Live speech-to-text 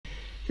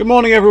Good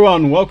morning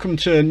everyone, welcome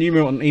to New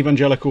Milton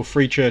Evangelical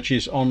Free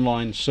Church's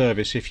online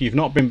service. If you've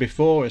not been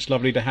before, it's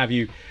lovely to have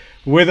you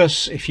with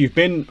us. If you've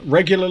been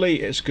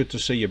regularly, it's good to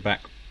see you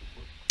back.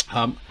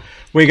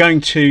 We're going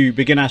to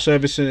begin our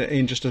service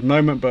in just a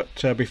moment,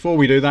 but before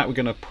we do that, we're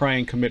going to pray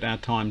and commit our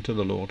time to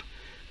the Lord.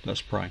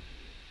 Let's pray.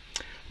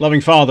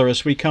 Loving Father,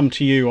 as we come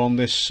to you on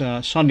this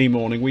Sunday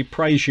morning, we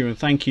praise you and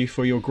thank you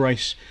for your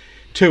grace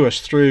to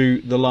us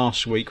through the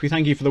last week. We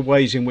thank you for the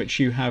ways in which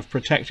you have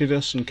protected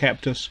us and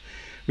kept us.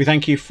 We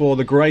thank you for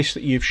the grace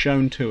that you've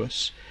shown to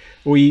us.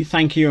 We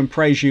thank you and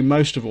praise you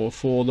most of all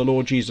for the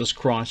Lord Jesus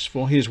Christ,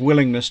 for his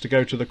willingness to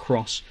go to the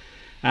cross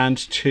and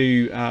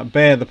to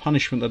bear the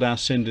punishment that our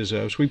sin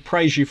deserves. We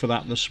praise you for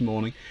that this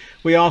morning.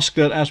 We ask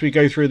that as we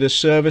go through this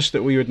service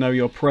that we would know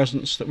your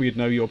presence, that we would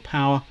know your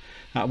power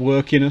at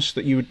work in us,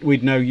 that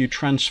we'd know you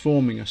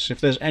transforming us.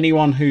 If there's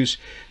anyone who's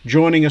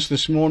joining us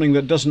this morning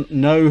that doesn't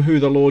know who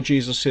the Lord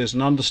Jesus is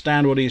and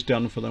understand what he's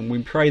done for them,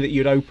 we pray that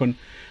you'd open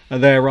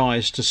their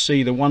eyes to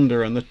see the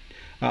wonder and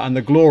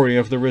the glory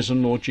of the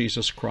risen Lord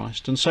Jesus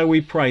Christ. And so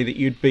we pray that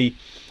you'd be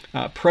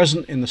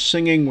present in the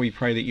singing. We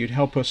pray that you'd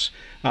help us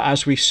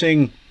as we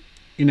sing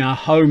in our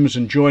homes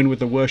and join with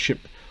the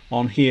worship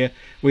on here.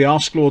 We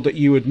ask, Lord, that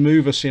you would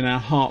move us in our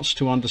hearts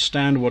to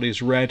understand what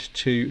is read,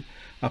 to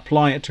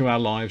apply it to our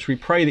lives. We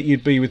pray that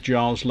you'd be with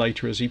Giles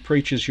later as he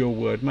preaches your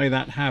word. May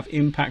that have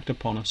impact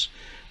upon us.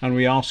 And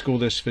we ask all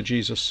this for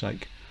Jesus'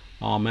 sake.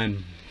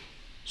 Amen.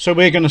 So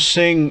we're going to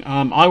sing,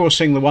 I will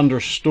sing the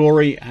wondrous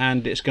story,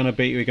 and we're going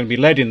to be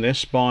led in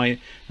this by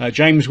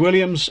James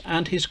Williams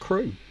and his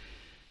crew.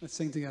 Let's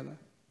sing together.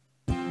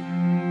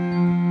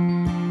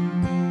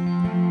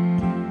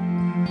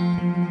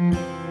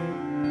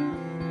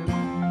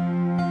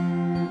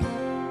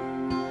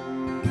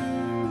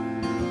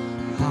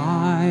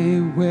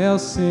 I will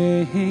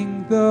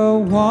sing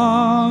the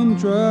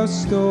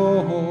wondrous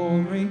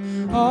story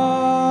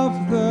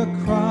of the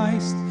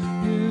Christ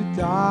who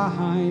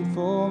died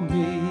for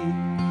me,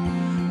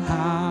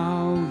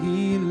 how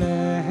he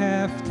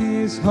left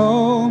his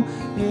home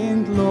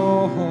in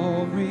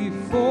glory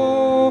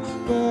for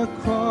the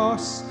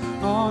cross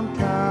on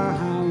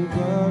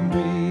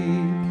Calvary.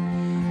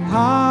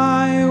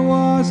 I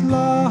was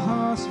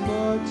lost,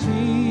 but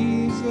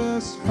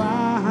Jesus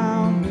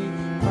found me,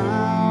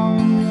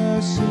 found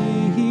the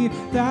sheep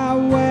that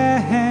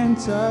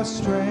went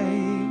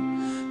astray.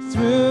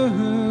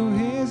 Through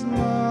his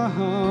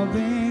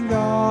loving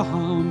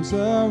arms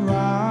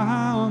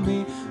around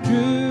me,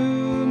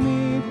 drew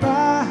me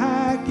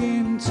back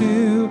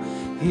into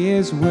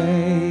his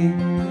way.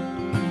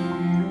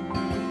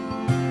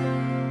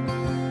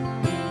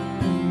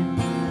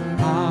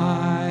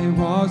 I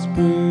was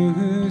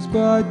bruised,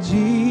 but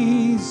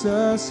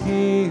Jesus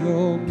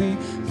healed me.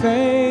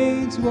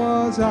 Faint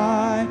was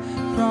I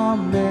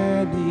from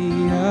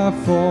many a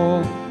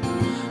fall.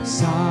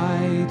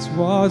 Sight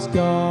was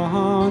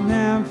gone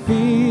and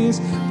fears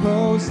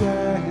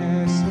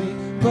possessed me,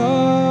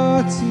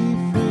 but he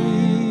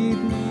freed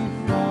me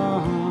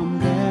from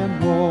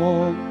them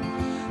all.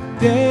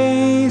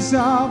 Days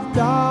of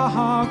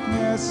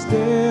darkness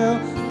still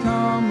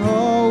come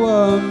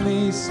o'er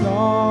me,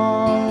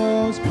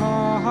 sorrow's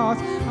path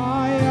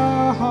I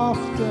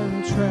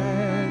often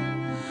tread,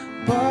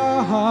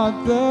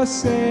 but the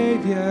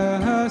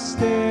Savior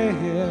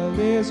still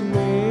is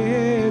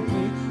with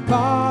me.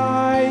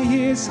 By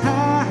his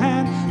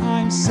hand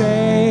I'm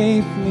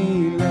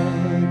safely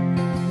led.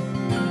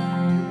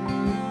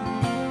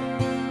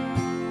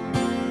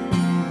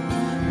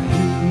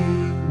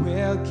 He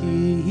will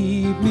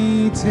keep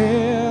me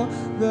till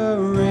the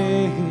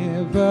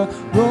river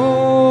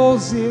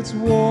rolls its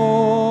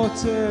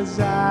waters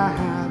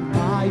at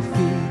my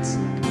feet.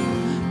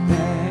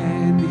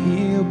 Then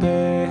he'll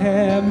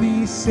bear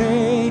me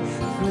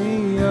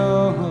safely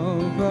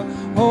over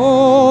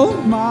all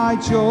my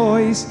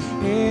joys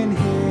in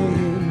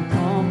him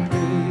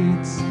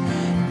complete.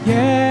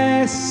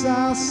 Yes,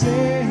 I'll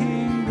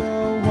sing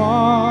the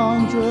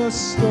wondrous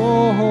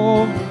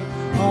story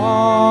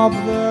of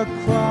the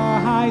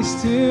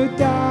Christ who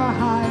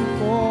died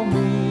for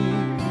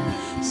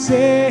me.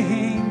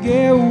 Sing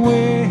it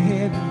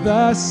with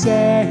the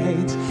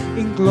saints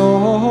in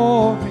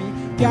glory,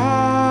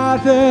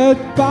 gathered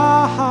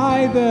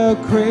by the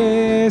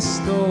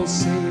crystal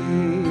sea.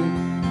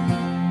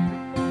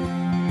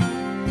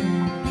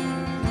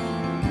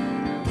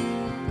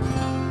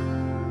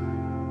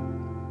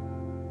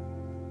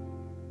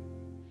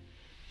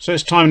 So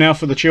it's time now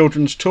for the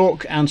children's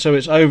talk, and so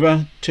it's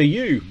over to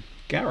you,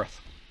 Gareth.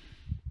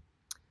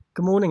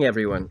 Good morning,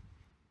 everyone.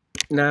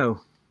 Now,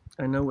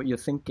 I know what you're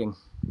thinking.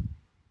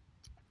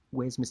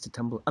 Where's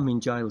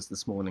Giles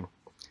this morning?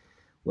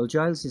 Well,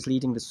 Giles is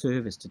leading the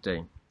service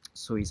today,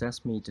 so he's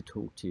asked me to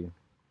talk to you.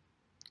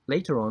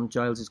 Later on,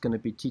 Giles is going to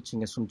be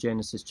teaching us from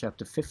Genesis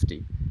chapter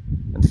 50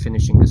 and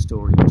finishing the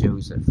story of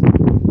Joseph.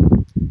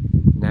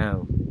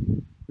 Now,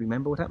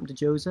 remember what happened to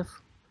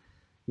Joseph?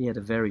 He had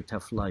a very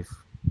tough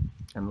life,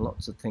 and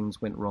lots of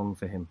things went wrong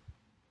for him.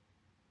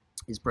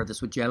 His brothers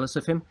were jealous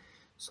of him,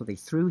 so they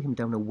threw him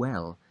down a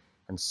well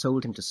and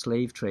sold him to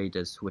slave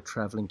traders who were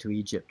traveling to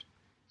Egypt.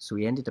 So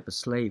he ended up a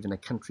slave in a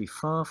country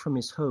far from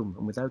his home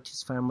and without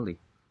his family.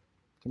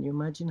 Can you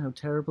imagine how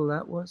terrible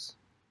that was?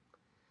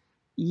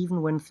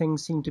 Even when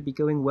things seemed to be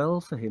going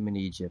well for him in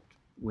Egypt,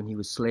 when he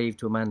was slave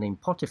to a man named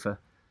Potiphar,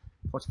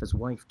 Potiphar's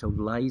wife told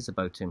lies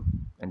about him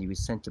and he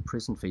was sent to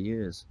prison for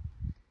years.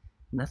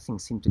 Nothing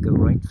seemed to go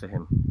right for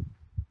him.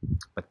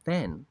 But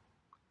then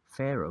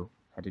Pharaoh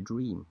had a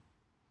dream.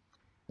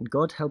 And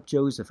God helped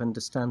Joseph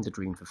understand the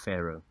dream for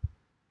Pharaoh,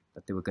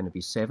 that there were going to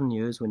be 7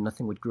 years when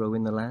nothing would grow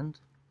in the land.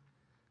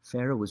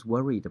 Pharaoh was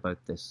worried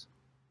about this,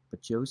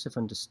 but Joseph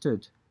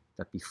understood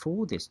that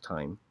before this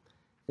time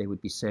there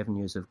would be 7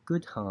 years of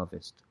good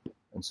harvest.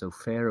 And so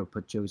Pharaoh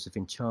put Joseph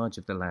in charge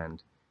of the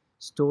land,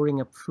 storing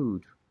up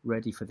food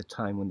ready for the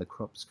time when the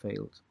crops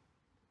failed.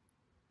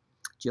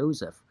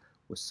 Joseph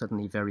was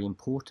suddenly very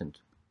important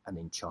and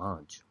in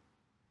charge.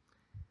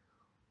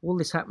 All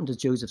this happened as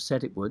Joseph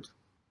said it would,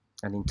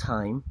 and in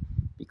time,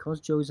 because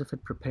Joseph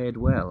had prepared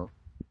well,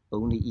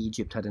 only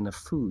Egypt had enough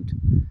food,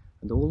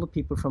 and all the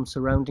people from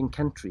surrounding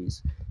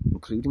countries,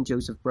 including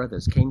Joseph's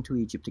brothers, came to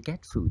Egypt to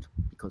get food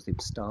because they were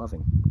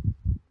starving.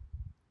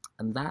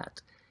 And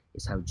that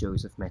is how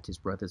Joseph met his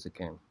brothers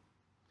again.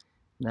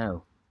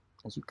 Now,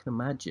 as you can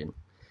imagine,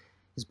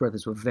 his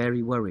brothers were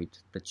very worried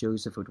that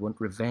Joseph would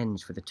want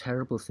revenge for the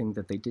terrible thing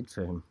that they did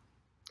for him.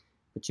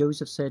 But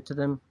Joseph said to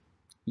them,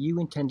 "You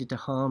intended to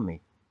harm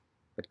me,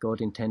 but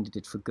God intended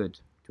it for good,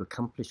 to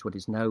accomplish what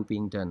is now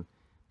being done,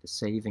 the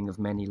saving of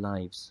many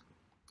lives."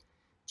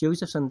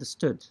 Joseph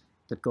understood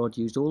that God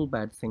used all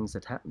bad things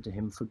that happened to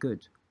him for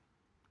good.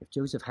 If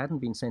Joseph hadn't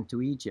been sent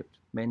to Egypt,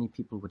 many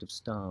people would have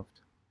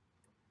starved.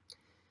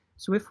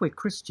 So if we're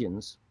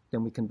Christians,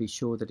 then we can be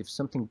sure that if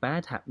something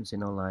bad happens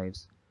in our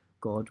lives,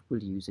 God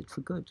will use it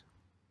for good,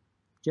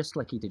 just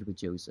like he did with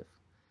Joseph.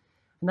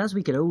 And as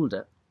we get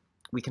older,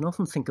 we can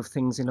often think of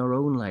things in our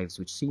own lives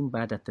which seem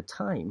bad at the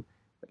time,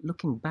 but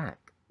looking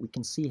back, we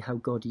can see how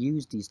God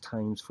used these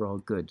times for our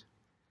good.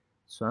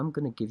 So I'm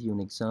going to give you an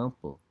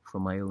example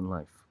from my own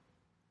life.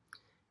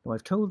 Now,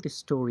 I've told this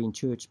story in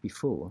church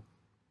before,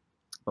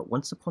 but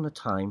once upon a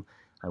time,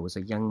 I was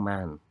a young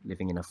man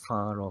living in a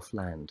far-off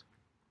land,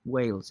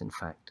 Wales in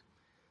fact,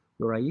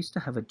 where I used to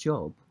have a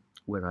job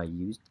where I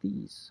used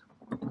these.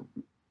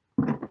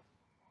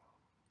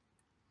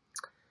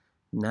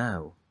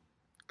 Now,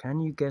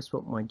 can you guess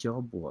what my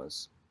job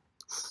was?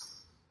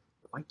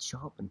 Quite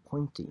sharp and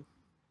pointy.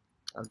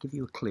 I'll give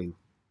you a clue.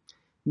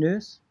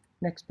 Nurse,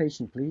 next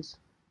patient please.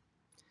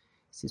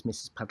 This is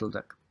Mrs.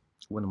 Puddleduck,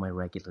 one of my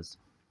regulars.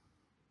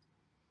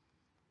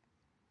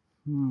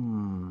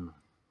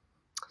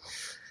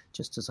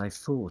 Just as I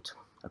thought,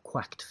 a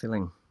quacked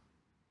filling.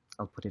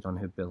 I'll put it on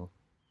her bill.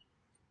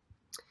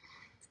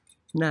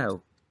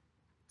 Now,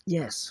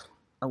 yes,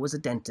 I was a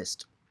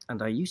dentist,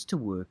 and I used to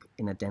work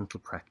in a dental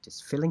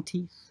practice, filling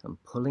teeth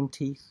and pulling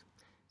teeth.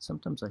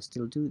 Sometimes I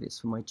still do this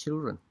for my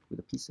children with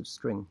a piece of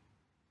string.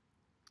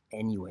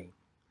 Anyway,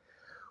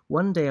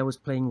 one day I was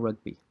playing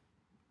rugby,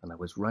 and I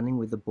was running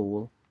with the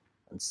ball,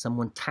 and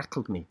someone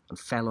tackled me and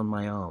fell on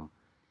my arm,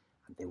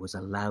 and there was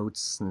a loud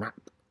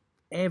snap.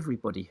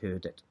 Everybody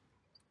heard it.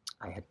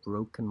 I had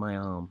broken my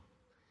arm.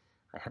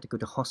 I had to go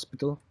to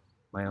hospital.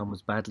 My arm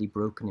was badly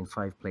broken in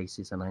 5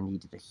 places, and I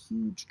needed a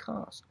huge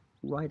cast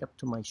right up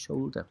to my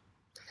shoulder.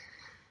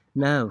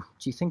 Now,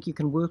 do you think you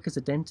can work as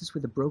a dentist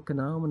with a broken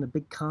arm and a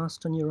big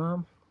cast on your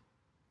arm?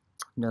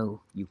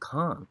 No, you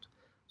can't.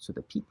 So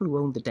the people who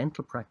owned the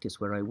dental practice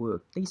where I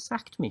worked, they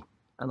sacked me,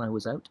 and I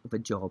was out of a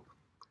job.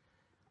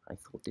 I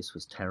thought this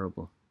was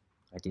terrible.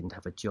 I didn't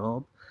have a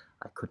job.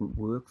 I couldn't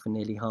work for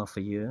nearly half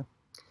a year.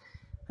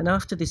 And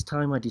after this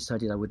time, I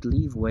decided I would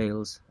leave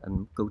Wales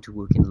and go to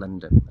work in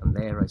London. And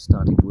there I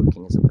started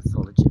working as a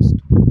pathologist.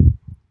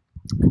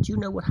 And do you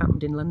know what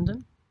happened in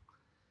London?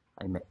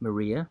 I met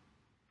Maria,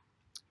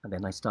 and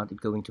then I started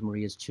going to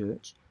Maria's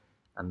church,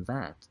 and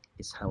that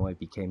is how I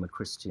became a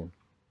Christian.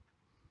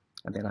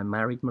 And then I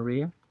married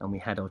Maria, and we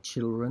had our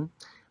children,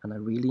 and I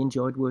really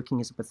enjoyed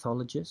working as a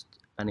pathologist,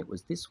 and it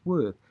was this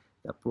work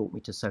that brought me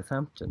to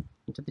Southampton,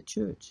 into the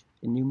church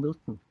in New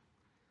Milton.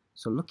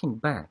 So looking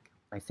back,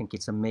 I think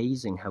it's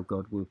amazing how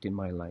God worked in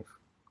my life.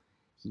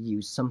 He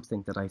used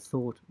something that I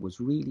thought was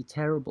really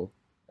terrible,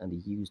 and he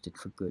used it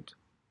for good.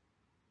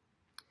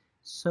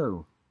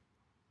 So,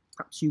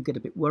 perhaps you get a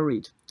bit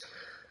worried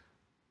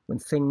when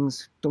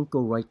things don't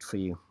go right for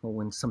you, or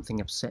when something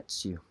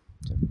upsets you,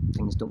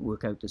 things don't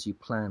work out as you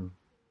plan.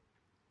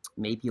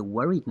 Maybe you're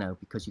worried now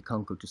because you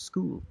can't go to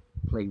school,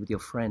 play with your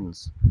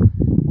friends,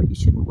 but you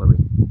shouldn't worry.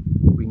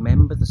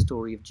 Remember the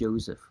story of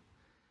Joseph,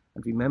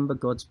 and remember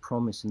God's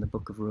promise in the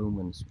book of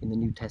Romans, in the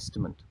New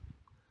Testament.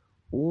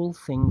 All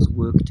things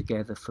work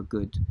together for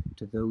good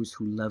to those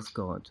who love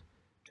God,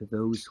 to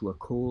those who are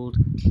called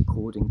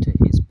according to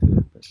his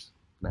purpose.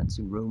 That's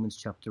in Romans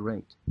chapter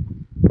 8.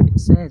 It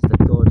says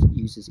that God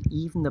uses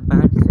even the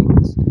bad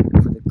things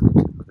for the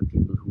good of the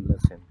people who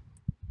love him.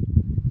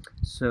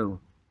 So,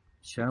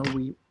 shall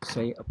we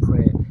say a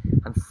prayer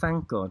and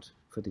thank God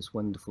for this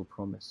wonderful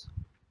promise?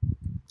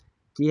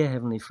 Dear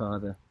Heavenly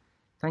Father,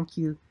 thank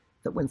you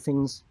that when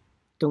things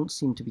don't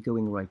seem to be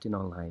going right in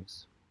our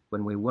lives,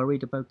 when we're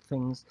worried about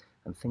things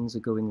and things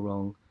are going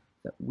wrong,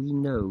 that we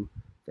know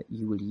that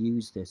you will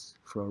use this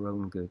for our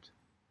own good.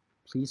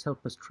 Please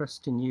help us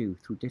trust in you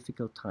through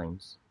difficult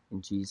times.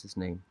 In Jesus'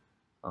 name,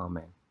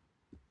 amen.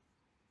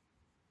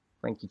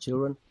 Thank you,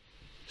 children.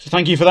 So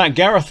thank you for that,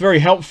 Gareth. Very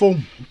helpful.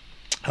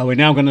 We're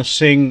now going to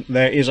sing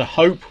There Is a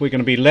Hope. We're going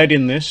to be led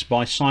in this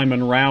by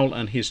Simon Rowell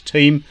and his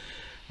team.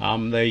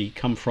 They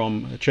come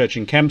from a church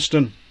in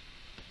Kempston.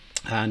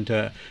 And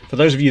for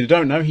those of you that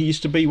don't know, he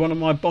used to be one of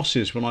my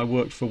bosses when I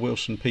worked for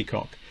Wilson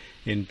Peacock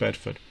in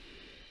Bedford.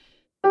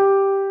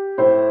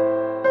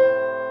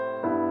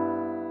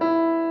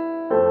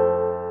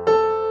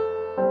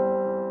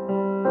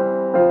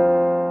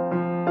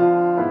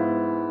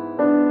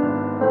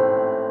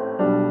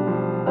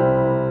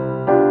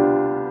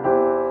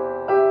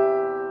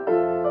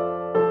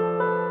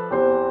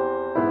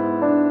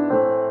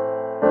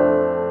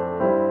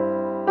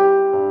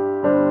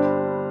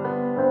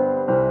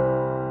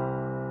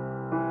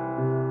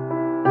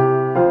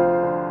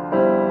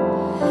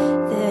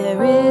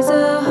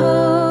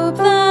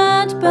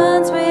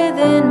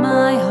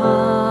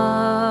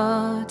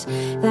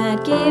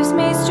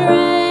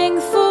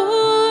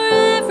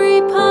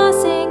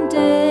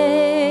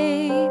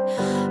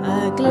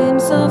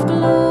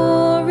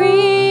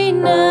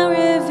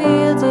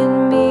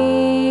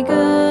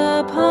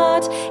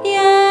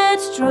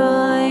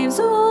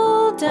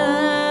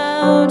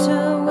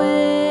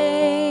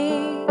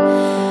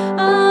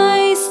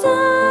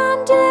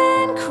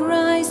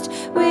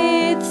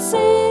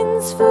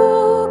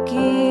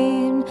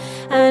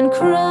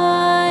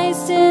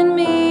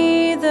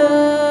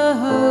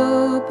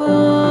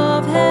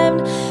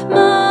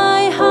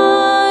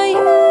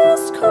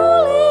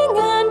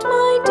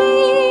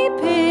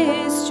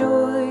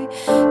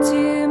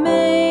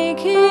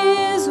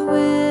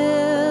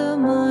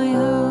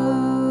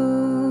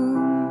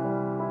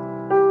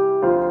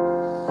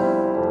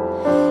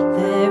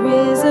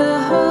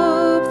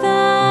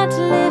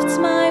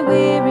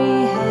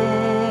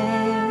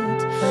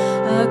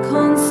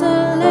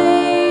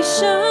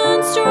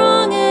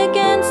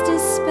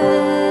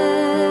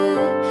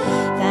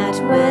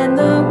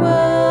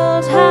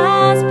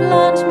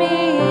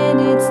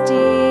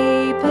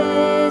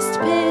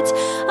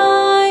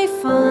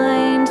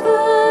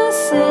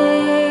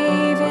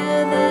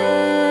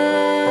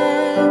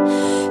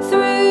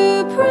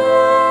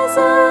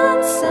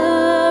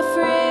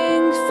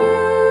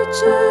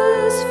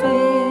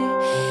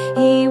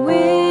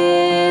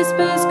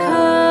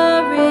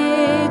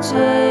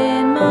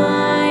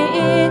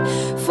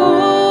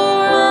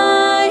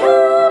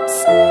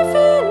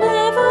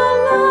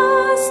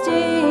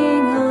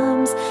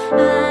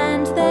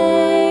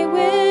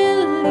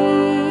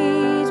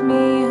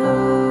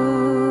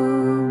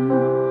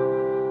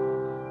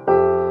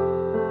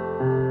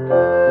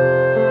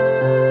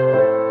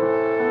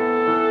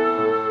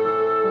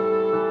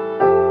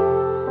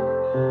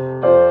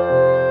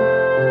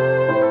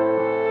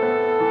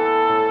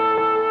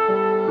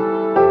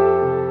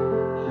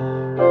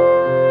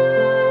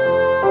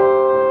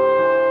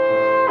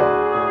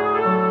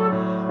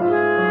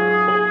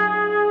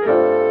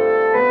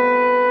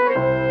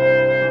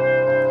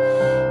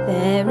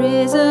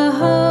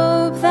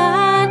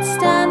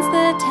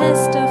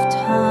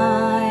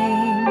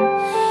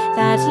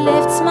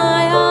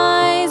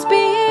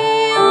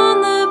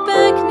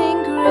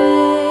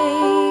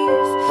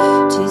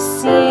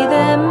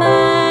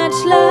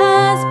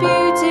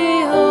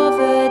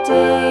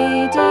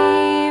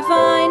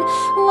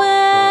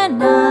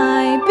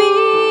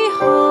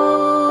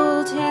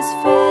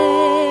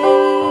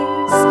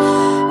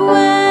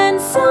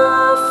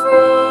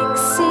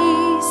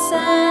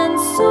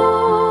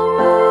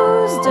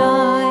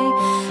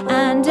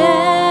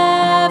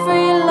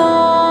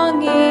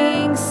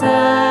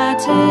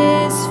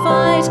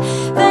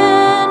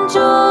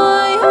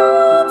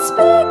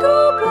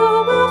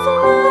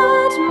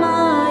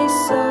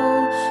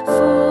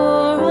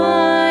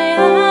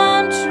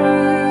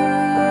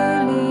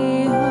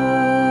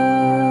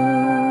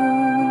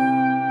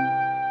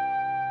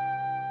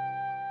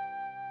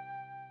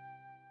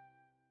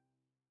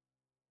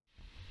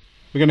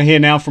 We're going to hear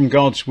now from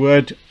God's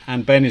Word,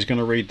 and Ben is going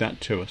to read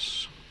that to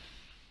us.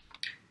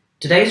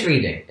 Today's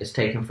reading is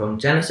taken from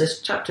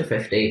Genesis chapter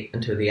 50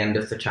 until the end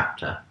of the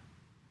chapter.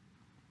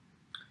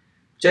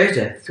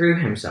 Joseph threw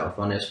himself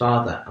on his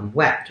father and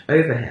wept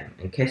over him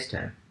and kissed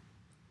him.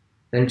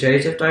 Then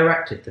Joseph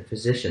directed the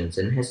physicians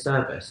in his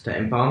service to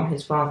embalm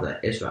his father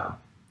Israel.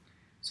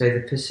 So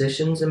the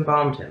physicians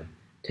embalmed him,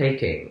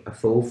 taking a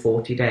full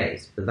 40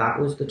 days, for that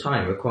was the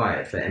time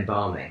required for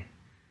embalming.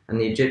 And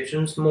the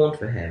Egyptians mourned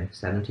for him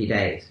 70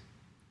 days.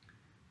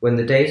 When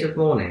the days of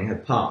mourning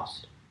had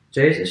passed,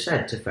 Joseph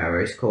said to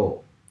Pharaoh's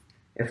court,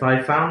 "If I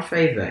have found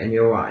favour in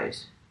your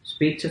eyes,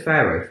 speak to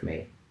Pharaoh for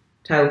me.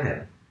 Tell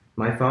him,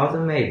 my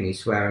father made me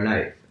swear an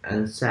oath,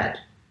 and said,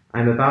 I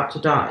am about to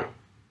die.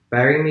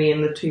 Bury me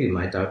in the tomb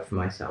I dug for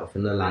myself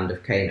in the land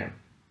of Canaan.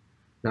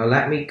 Now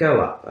let me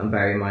go up and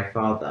bury my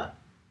father,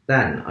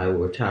 then I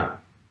will return."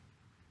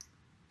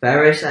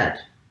 Pharaoh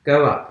said,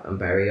 Go up and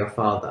bury your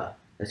father,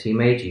 as he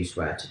made you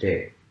swear to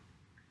do."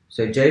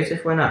 So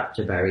Joseph went up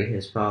to bury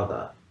his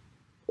father.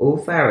 All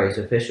Pharaoh's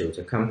officials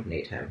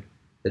accompanied him,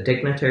 the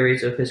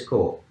dignitaries of his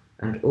court,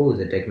 and all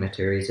the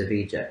dignitaries of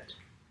Egypt,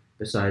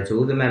 besides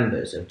all the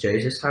members of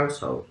Joseph's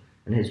household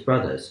and his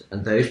brothers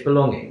and those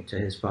belonging to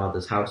his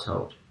father's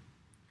household.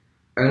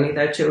 Only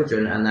their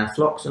children and their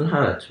flocks and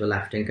herds were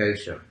left in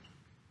Goshen.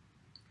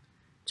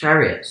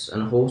 Chariots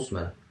and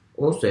horsemen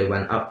also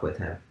went up with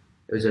him.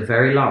 It was a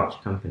very large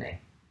company.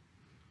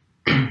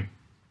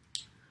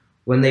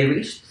 When they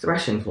reached the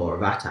threshing floor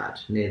of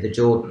Atad, near the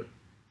Jordan,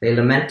 they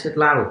lamented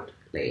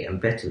loudly and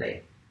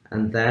bitterly,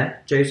 and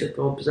there Joseph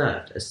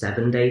observed a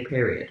 7-day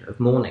period of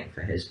mourning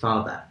for his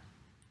father.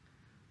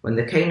 When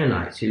the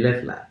Canaanites who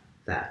lived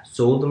there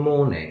saw the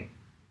mourning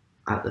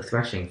at the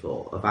threshing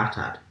floor of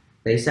Atad,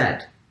 they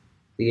said,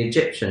 "The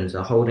Egyptians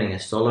are holding a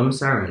solemn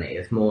ceremony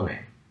of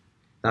mourning."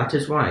 That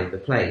is why the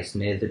place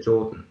near the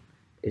Jordan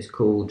is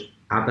called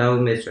Abel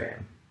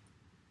Mizraim.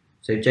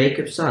 So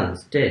Jacob's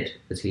sons did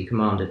as he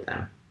commanded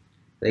them.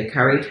 They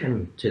carried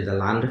him to the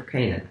land of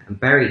Canaan and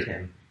buried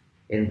him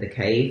in the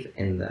cave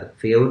in the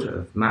field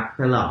of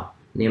Machpelah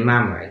near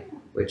Mamre,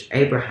 which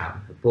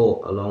Abraham had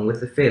bought along with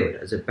the field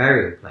as a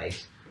burial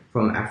place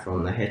from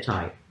Ephron the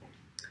Hittite.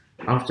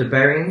 After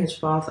burying his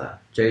father,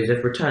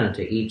 Joseph returned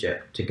to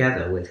Egypt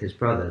together with his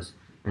brothers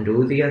and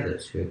all the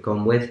others who had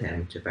gone with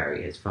him to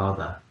bury his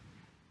father.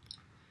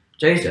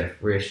 Joseph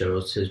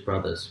reassures his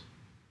brothers.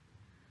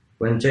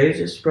 When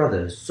Joseph's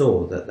brothers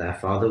saw that their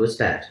father was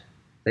dead,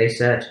 they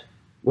said,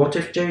 "What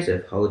if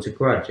Joseph holds a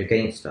grudge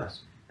against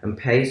us and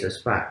pays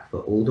us back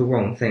for all the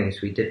wrong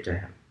things we did to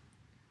him?"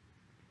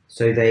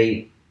 So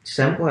they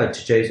sent word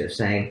to Joseph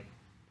saying,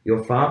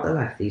 "Your father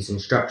left these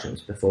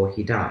instructions before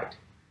he died.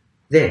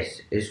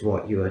 This is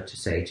what you are to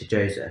say to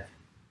Joseph.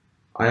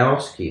 I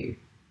ask you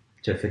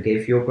to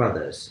forgive your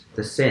brothers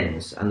the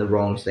sins and the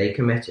wrongs they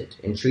committed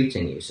in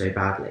treating you so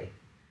badly.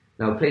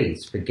 Now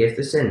please forgive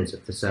the sins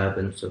of the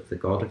servants of the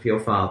God of your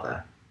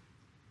father."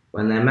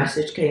 When their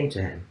message came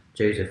to him,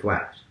 Joseph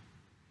wept.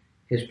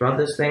 His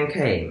brothers then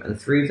came and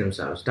threw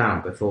themselves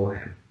down before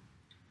him.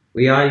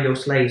 "We are your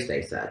slaves,"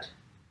 they said.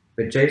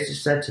 But Joseph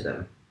said to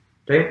them,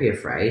 "Don't be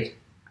afraid.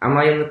 Am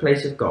I in the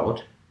place of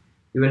God?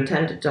 You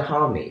intended to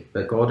harm me,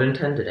 but God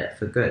intended it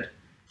for good,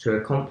 to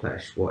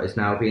accomplish what is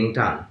now being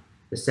done,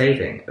 the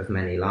saving of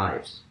many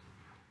lives.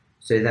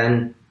 So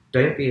then,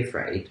 don't be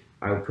afraid.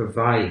 I will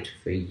provide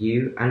for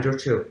you and your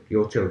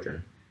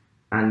children."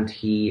 And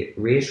he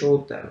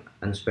reassured them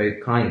and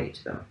spoke kindly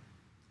to them.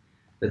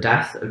 The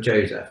death of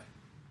Joseph.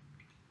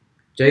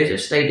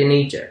 Joseph stayed in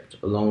Egypt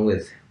along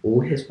with all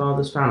his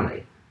father's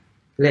family.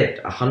 He lived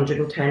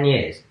 110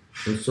 years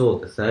and saw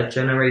the 3rd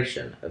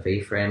generation of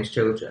Ephraim's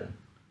children.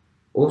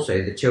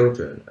 Also the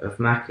children of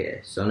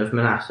Machir, son of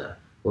Manasseh,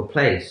 were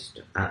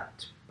placed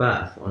at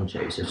birth on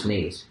Joseph's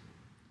knees.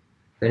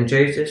 Then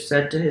Joseph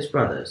said to his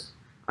brothers,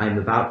 "I am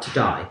about to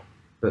die,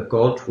 but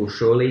God will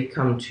surely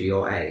come to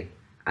your aid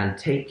and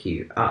take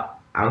you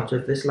up out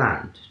of this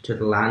land to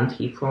the land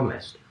he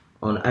promised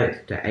on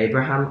oath to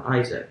Abraham,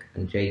 Isaac,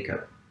 and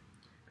Jacob."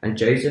 And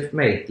Joseph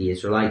made the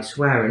Israelites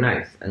swear an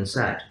oath and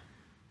said,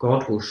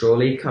 "God will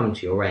surely come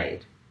to your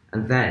aid,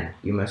 and then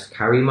you must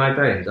carry my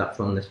bones up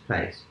from this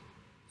place."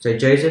 So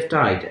Joseph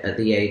died at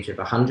the age of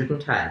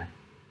 110,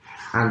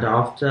 and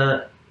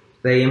after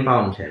they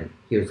embalmed him,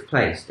 he was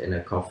placed in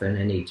a coffin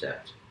in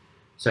Egypt.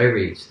 So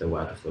reads the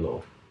word of the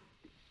Lord.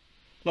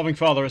 Loving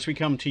Father, as we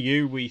come to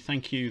you, we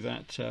thank you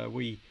that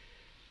we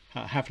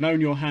have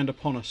known your hand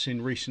upon us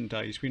in recent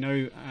days. We've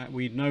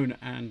known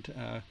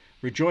and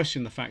rejoice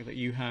in the fact that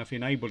you have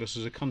enabled us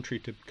as a country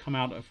to come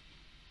out of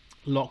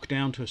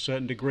lockdown to a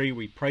certain degree.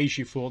 We praise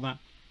you for that.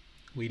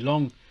 We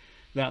long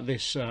that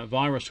this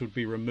virus would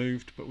be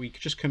removed, but we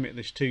just commit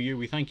this to you.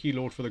 We thank you,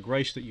 Lord, for the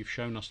grace that you've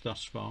shown us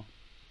thus far.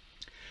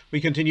 We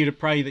continue to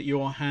pray that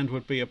your hand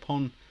would be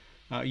upon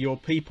your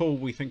people.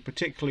 We think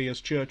particularly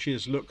as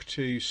churches look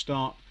to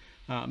start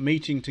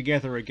meeting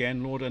together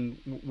again, Lord,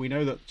 and we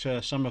know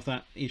that some of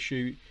that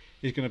issue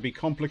is going to be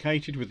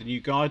complicated with the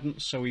new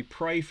guidance, so we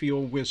pray for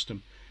your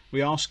wisdom.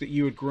 We ask that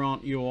you would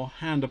grant your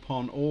hand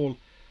upon all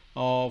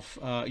of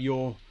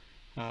your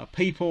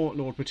people,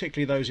 Lord,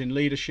 particularly those in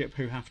leadership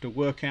who have to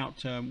work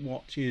out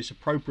what is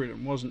appropriate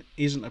and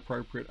isn't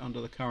appropriate under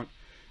the current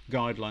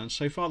guidelines.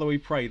 So Father, we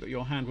pray that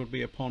your hand would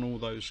be upon all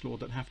those,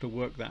 Lord, that have to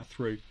work that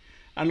through.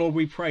 And Lord,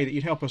 we pray that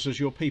you'd help us as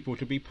your people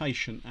to be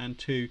patient and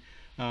to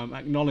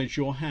acknowledge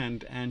your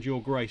hand and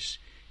your grace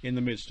in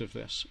the midst of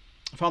this.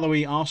 Father,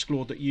 we ask,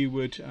 Lord, that you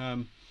would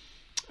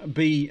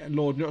be,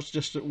 Lord, not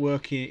just at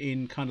work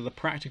in kind of the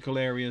practical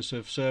areas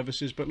of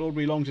services, but Lord,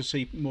 we long to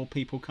see more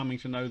people coming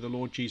to know the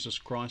Lord Jesus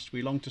Christ.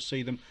 We long to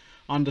see them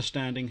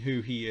understanding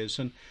who he is.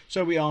 And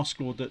so we ask,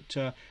 Lord,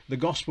 that the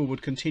gospel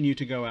would continue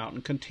to go out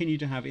and continue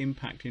to have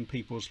impact in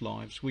people's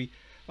lives. We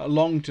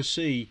long to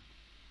see,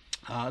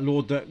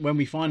 Lord, that when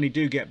we finally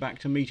do get back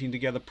to meeting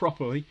together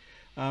properly,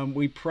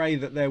 we pray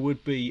that there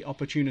would be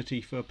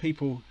opportunity for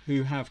people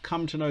who have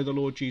come to know the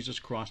Lord Jesus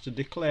Christ to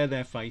declare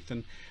their faith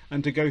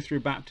and to go through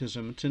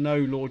baptism, to know,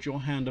 Lord,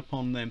 your hand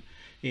upon them,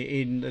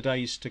 in the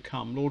days to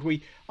come. Lord,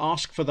 we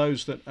ask for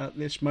those that at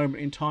this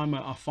moment in time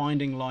are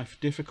finding life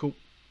difficult,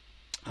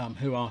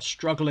 who are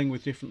struggling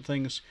with different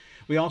things.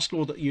 We ask,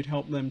 Lord, that you'd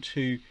help them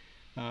to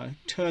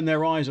turn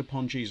their eyes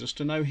upon Jesus,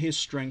 to know his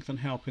strength and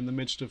help in the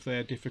midst of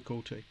their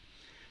difficulty.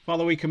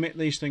 Father, we commit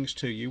these things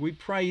to you. We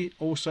pray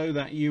also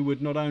that you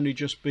would not only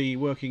just be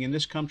working in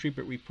this country,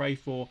 but we pray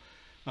for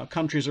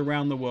countries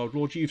around the world.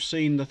 Lord, you've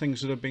seen the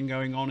things that have been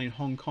going on in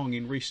Hong Kong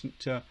in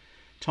recent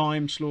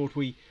times. Lord,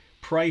 we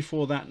pray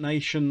for that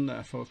nation,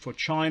 for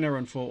China,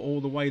 and for all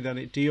the way that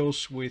it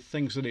deals with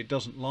things that it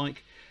doesn't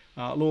like.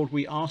 Lord,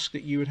 we ask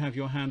that you would have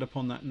your hand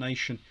upon that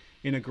nation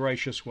in a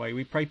gracious way.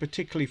 We pray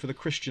particularly for the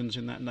Christians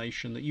in that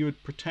nation, that you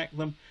would protect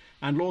them,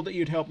 and Lord, that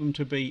you'd help them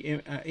to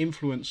be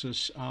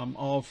influencers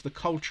of the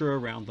culture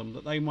around them,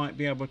 that they might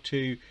be able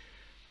to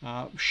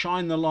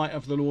shine the light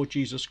of the Lord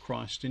Jesus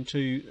Christ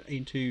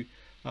into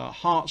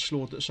hearts,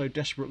 Lord, that so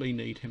desperately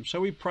need him.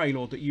 So we pray,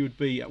 Lord, that you would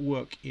be at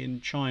work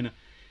in China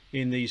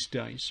in these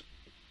days.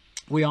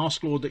 We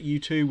ask, Lord, that you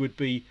too would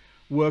be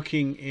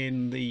working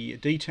in the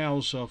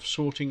details of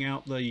sorting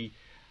out the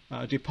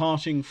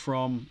departing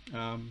from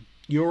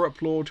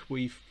Europe, Lord.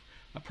 We've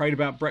prayed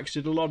about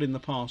Brexit a lot in the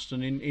past,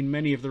 and in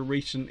many of the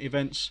recent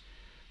events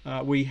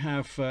we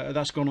have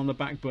that's gone on the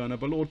back burner.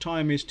 But Lord,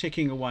 time is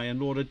ticking away,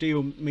 and Lord, a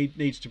deal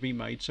needs to be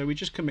made. So we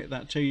just commit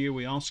that to you.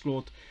 We ask,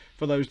 Lord,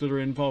 for those that are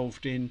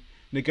involved in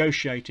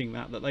negotiating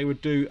that they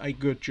would do a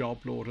good job,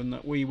 Lord, and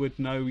that we would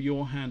know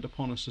your hand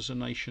upon us as a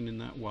nation in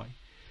that way.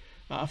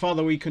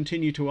 Father, we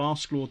continue to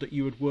ask, Lord, that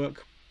you would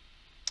work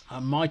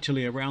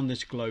mightily around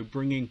this globe,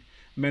 bringing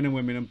men and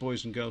women and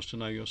boys and girls to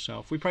know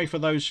yourself. We pray for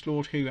those,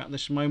 Lord, who at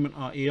this moment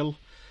are ill.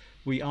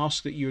 We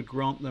ask that you would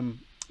grant them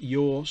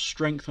your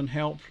strength and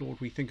help,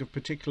 Lord. We think of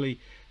particularly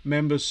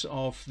members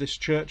of this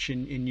church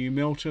in New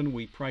Milton.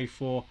 We pray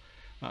for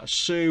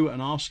Sue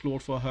and ask,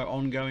 Lord, for her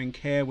ongoing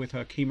care with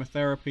her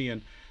chemotherapy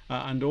and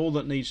all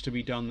that needs to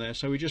be done there.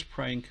 So we just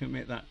pray and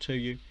commit that to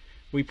you.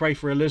 We pray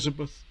for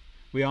Elizabeth.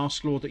 We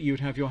ask, Lord, that you would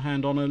have your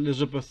hand on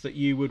Elizabeth, that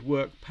you would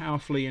work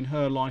powerfully in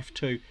her life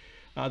too,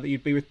 that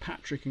you'd be with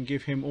Patrick and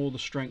give him all the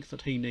strength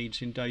that he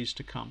needs in days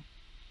to come.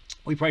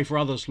 We pray for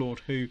others, Lord,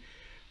 who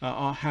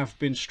have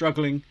been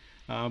struggling.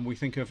 We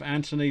think of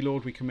Anthony,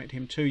 Lord. We commit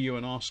him to you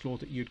and ask,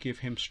 Lord, that you'd give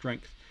him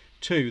strength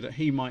too, that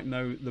he might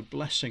know the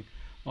blessing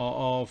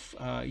of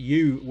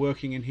you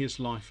working in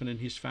his life and in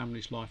his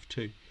family's life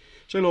too.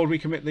 So, Lord, we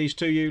commit these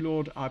to you,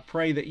 Lord. I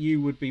pray that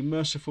you would be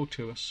merciful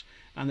to us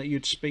and that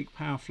you'd speak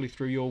powerfully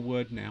through your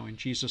word now. In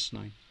Jesus'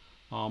 name,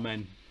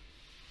 amen.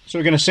 So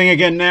we're going to sing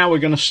again now. We're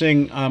going to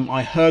sing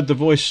I Heard the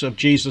Voice of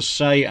Jesus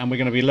Say, and we're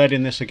going to be led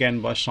in this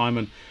again by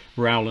Simon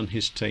Rowell and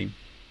his team.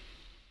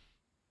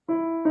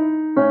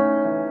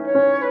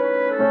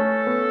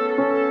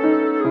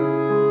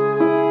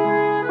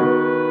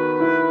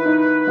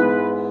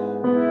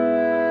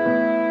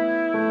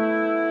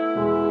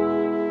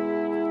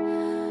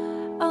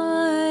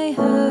 I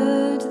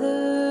heard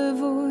the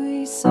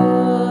voice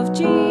of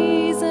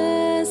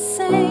Jesus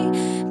say,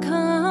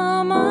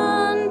 "Come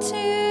unto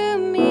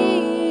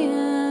me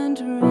and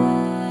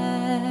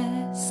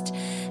rest.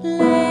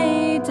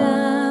 Lay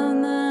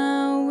down,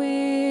 thou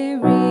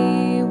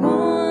weary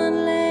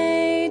one,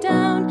 lay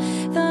down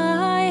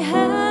thy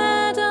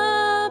head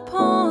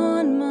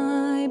upon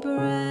my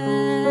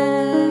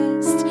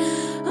breast."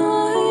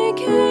 I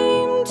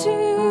came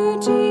to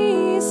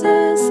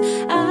Jesus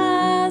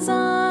as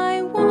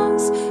I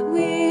was,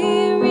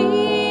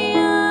 weary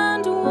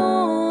and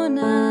worn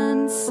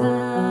and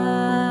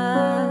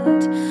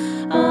sad.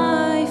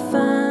 I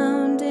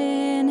found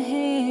in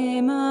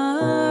him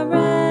a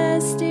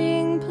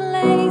resting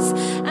place,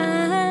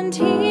 and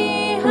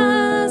he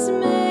has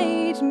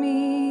made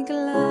me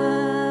glad.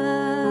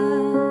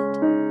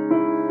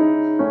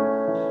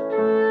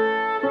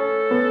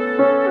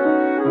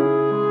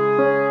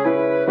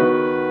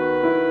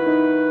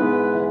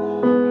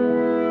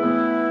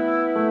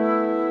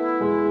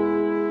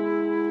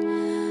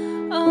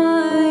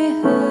 I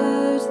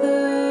heard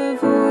the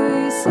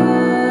voice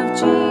of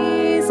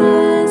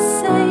Jesus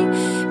say,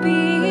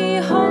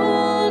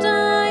 "Behold,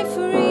 I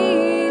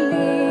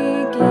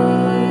freely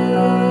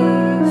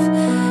give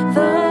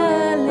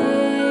the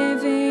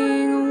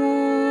living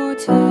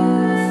water,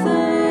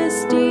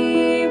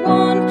 thirsty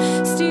one,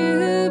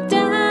 stoop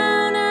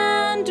down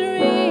and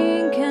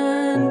drink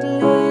and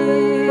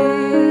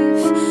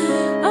live."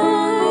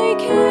 I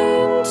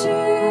came to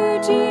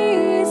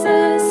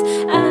Jesus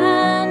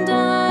and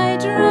I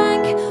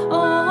drank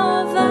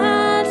of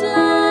that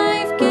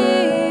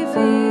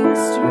life-giving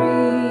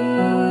stream.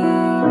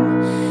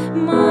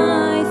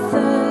 My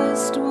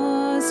thirst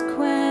was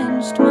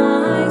quenched,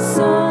 my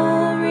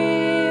soul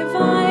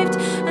revived,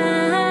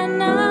 and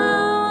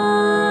now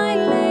I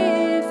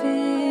live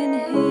in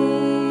him.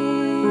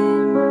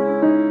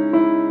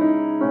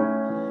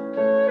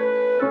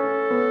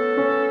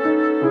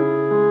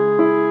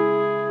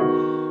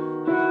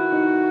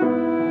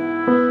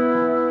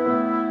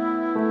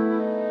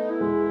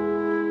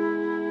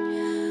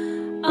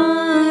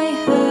 I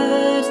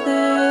heard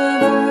the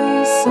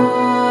voice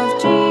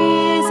of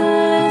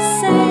Jesus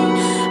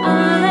say,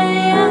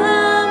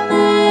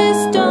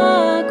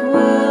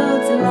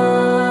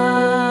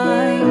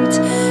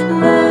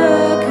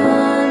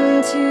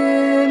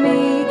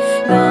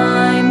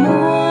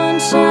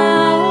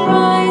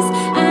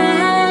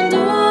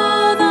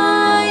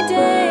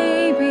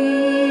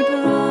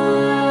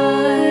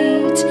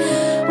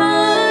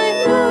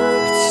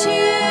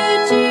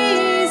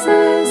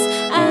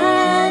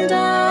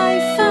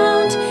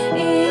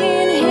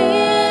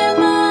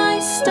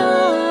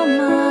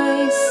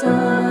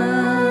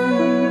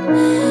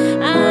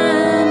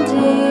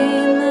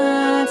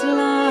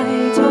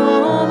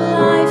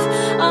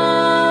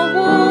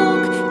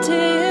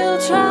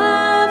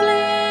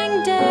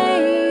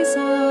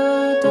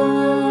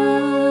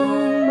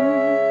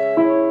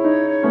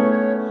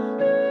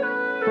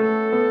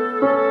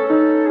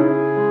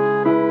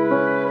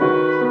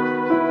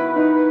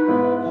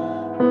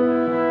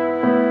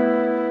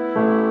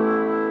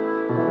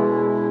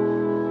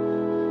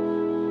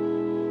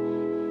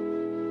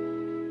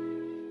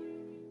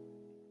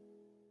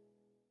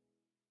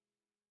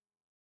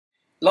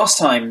 Last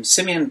time,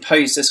 Simeon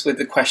posed us with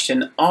the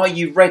question, are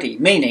you ready?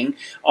 Meaning,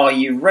 are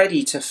you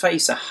ready to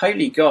face a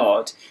holy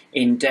God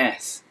in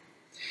death?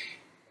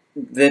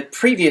 The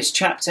previous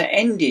chapter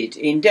ended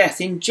in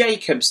death, in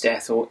Jacob's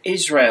death, or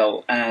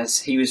Israel,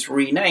 as he was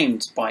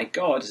renamed by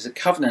God as a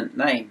covenant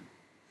name.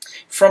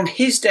 From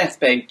his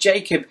deathbed,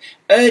 Jacob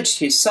urged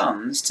his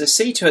sons to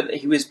see to it that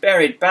he was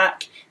buried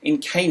back in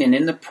Canaan,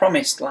 in the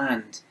promised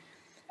land.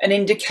 An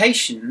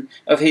indication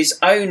of his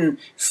own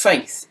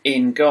faith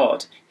in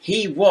God.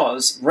 He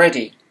was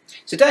ready.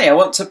 Today I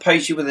want to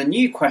pose you with a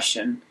new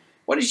question.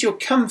 What is your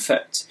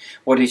comfort?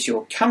 What is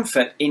your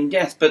comfort in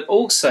death, but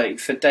also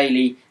for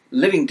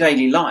living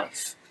daily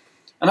life?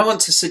 And I want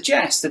to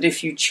suggest that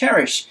if you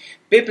cherish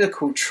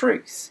biblical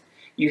truth,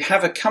 you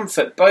have a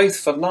comfort both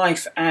for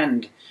life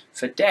and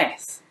for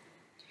death.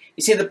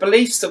 You see, the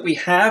beliefs that we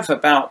have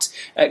about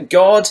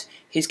God,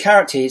 his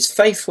character, his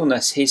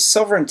faithfulness, his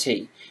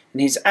sovereignty,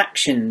 and his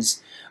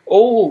actions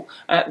all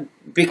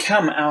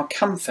become our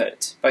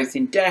comfort, both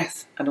in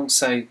death and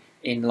also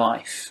in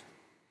life.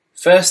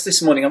 First,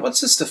 this morning, I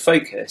want us to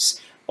focus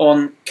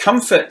on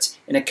comfort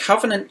in a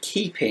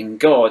covenant-keeping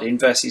God in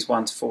verses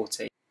 1 to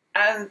 14.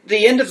 And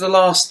the end of the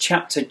last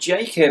chapter,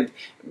 Jacob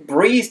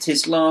breathed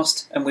his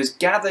last and was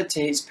gathered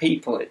to his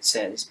people, it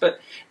says. But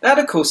that,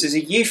 of course, is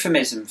a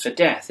euphemism for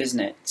death, isn't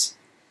it?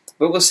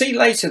 But we'll see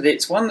later that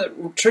it's one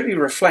that truly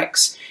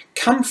reflects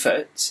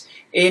comfort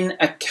in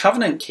a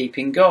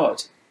covenant-keeping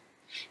God.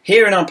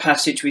 Here in our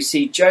passage we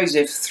see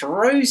Joseph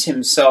throws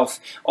himself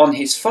on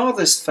his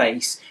father's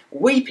face,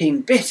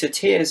 weeping bitter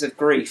tears of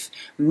grief,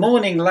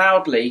 mourning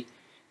loudly,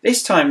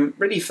 this time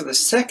really for the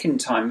second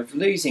time of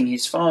losing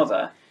his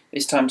father,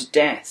 this time to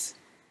death.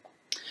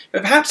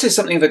 But perhaps there's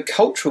something of a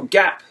cultural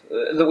gap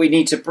that we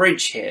need to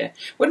bridge here.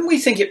 Wouldn't we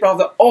think it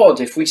rather odd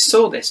if we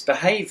saw this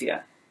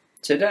behaviour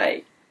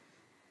today?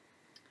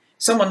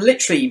 Someone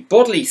literally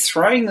bodily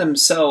throwing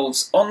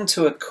themselves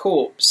onto a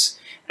corpse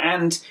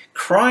and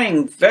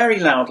crying very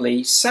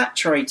loudly,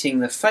 saturating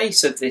the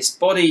face of this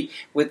body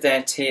with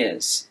their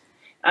tears.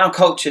 Our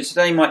culture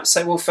today might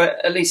say, well, for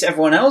at least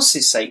everyone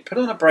else's sake, put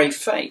on a brave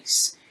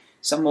face.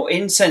 Some more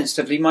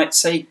insensitively might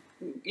say,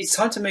 it's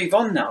time to move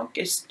on now.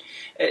 Just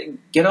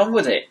get on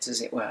with it,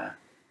 as it were.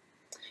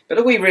 But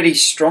are we really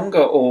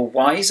stronger or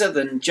wiser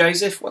than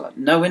Joseph? Well,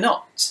 no, we're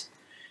not.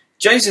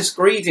 Joseph's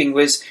grieving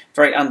was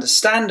very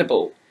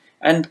understandable,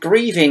 and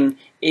grieving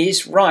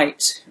is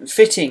right,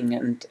 fitting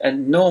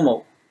and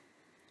normal.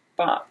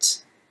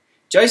 But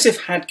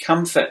Joseph had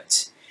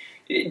comfort.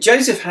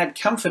 Joseph had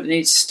comfort, and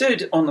it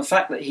stood on the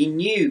fact that he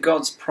knew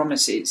God's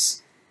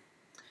promises.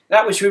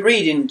 That which we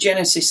read in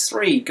Genesis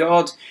 3,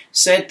 God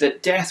said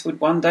that death would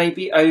one day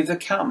be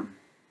overcome.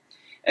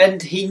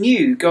 And he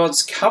knew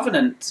God's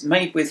covenant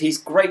made with his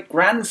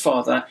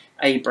great-grandfather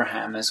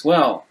Abraham as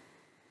well.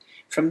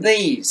 From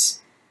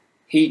these,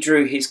 he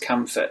drew his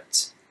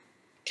comfort.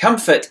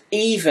 Comfort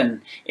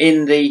even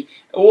in the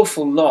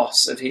awful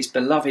loss of his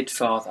beloved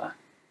father.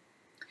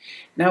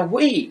 Now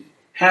we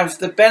have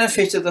the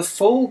benefit of the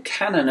full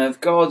canon of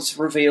God's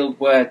revealed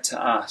word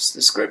to us,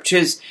 the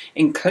scriptures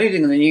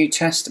including the New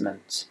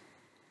Testament.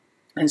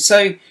 And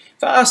so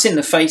for us in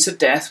the face of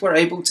death, we're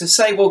able to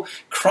say, well,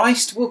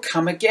 Christ will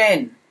come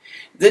again.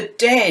 The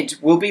dead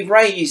will be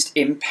raised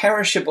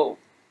imperishable.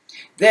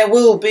 There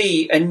will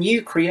be a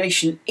new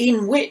creation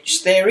in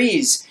which there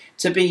is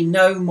to be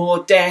no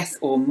more death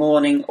or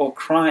mourning or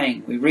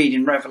crying. We read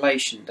in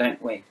Revelation,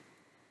 don't we?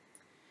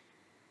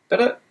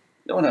 But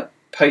I want to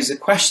pose the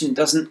question,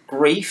 doesn't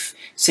grief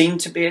seem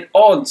to be at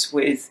odds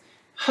with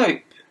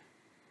hope?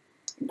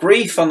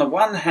 Grief, on the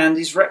one hand,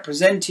 is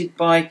represented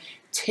by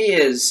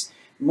tears,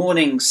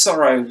 mourning,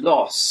 sorrow,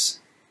 loss.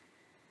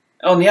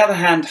 On the other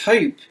hand,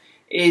 hope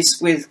is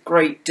with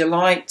great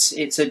delight.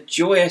 It's a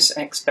joyous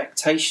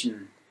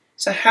expectation.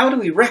 So how do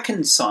we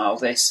reconcile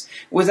this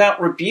without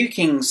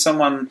rebuking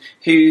someone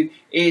who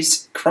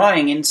is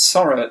crying in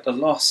sorrow at the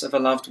loss of a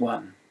loved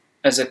one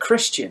as a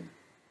Christian?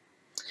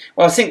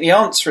 Well, I think the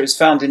answer is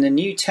found in the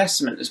New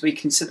Testament as we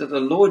consider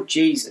the Lord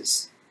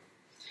Jesus.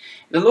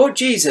 The Lord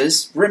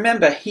Jesus,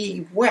 remember,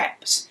 he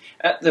wept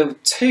at the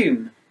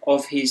tomb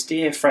of his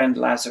dear friend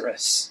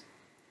Lazarus.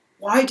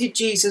 Why did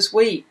Jesus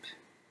weep?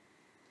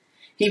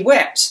 He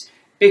wept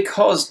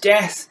because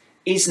death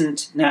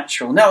isn't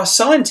natural. Now, a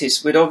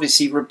scientist would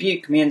obviously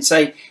rebuke me and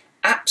say,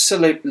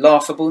 absolute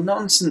laughable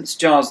nonsense,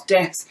 Giles.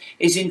 Death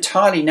is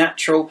entirely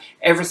natural.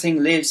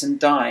 Everything lives and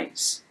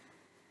dies.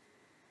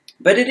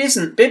 But it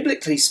isn't,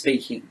 biblically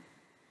speaking.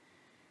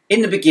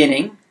 In the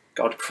beginning,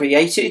 God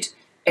created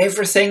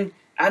everything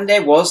and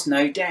there was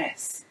no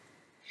death.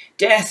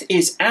 Death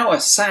is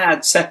our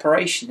sad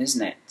separation,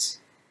 isn't it?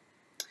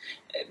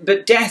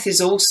 But death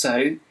is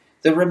also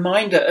the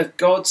reminder of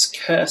God's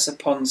curse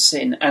upon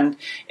sin. And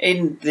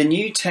in the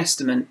New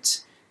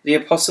Testament, the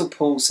Apostle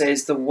Paul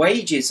says the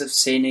wages of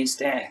sin is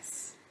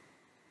death.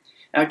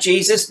 Now,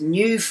 Jesus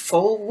knew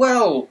full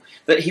well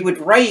that he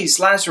would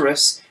raise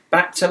Lazarus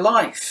back to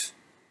life,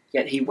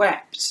 yet he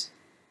wept.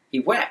 He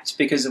wept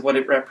because of what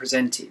it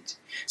represented.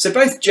 So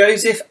both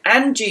Joseph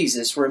and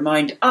Jesus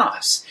remind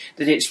us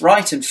that it's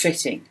right and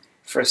fitting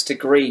for us to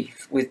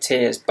grieve with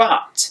tears,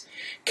 but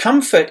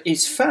comfort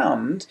is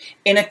found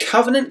in a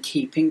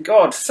covenant-keeping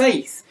God,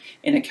 faith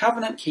in a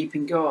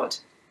covenant-keeping God.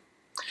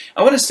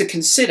 I want us to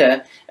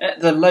consider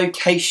the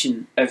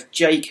location of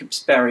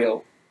Jacob's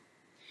burial.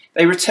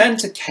 They returned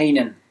to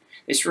Canaan.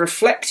 This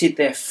reflected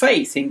their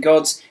faith in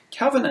God's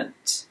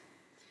covenant.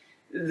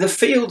 The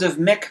field of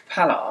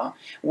Machpelah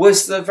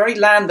was the very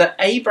land that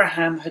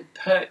Abraham had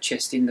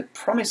purchased in the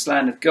promised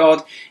land of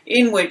God,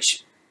 in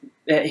which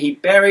he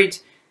buried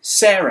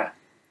Sarah,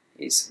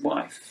 his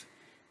wife,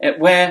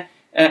 where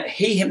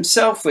he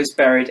himself was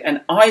buried,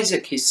 and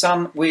Isaac, his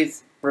son,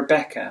 with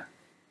Rebekah.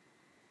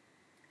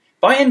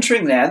 By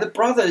entering there, the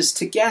brothers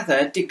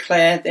together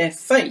declare their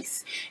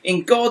faith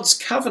in God's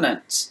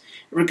covenant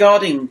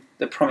regarding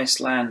the promised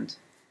land.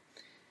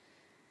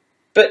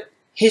 But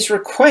his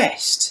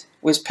request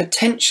was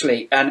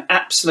potentially an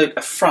absolute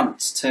affront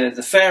to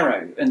the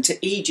Pharaoh and to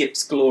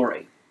Egypt's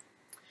glory.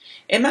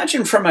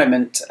 Imagine for a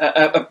moment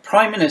a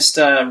Prime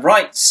Minister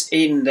writes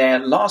in their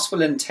last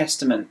will and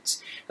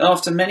testament that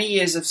after many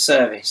years of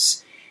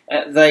service,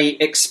 they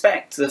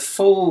expect the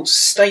full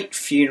state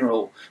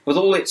funeral with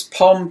all its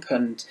pomp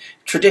and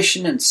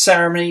tradition and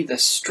ceremony, the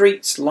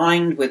streets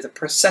lined with a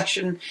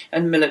procession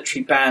and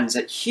military bands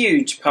at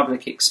huge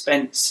public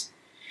expense.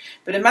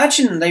 But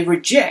imagine they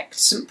reject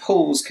St.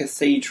 Paul's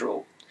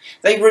Cathedral.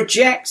 They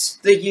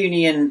reject the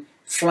Union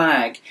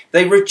flag.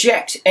 They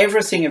reject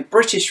everything of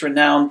British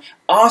renown,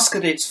 ask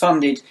that it's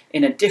funded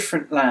in a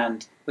different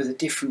land with a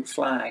different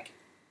flag.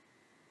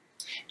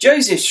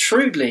 Joseph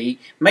shrewdly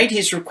made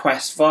his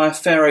request via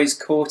Pharaoh's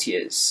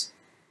courtiers.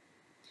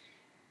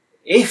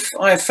 If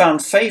I have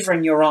found favour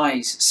in your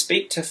eyes,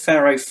 speak to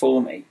Pharaoh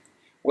for me.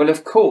 Well,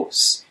 of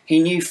course, he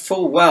knew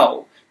full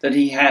well that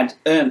he had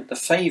earned the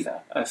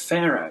favour of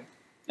Pharaoh.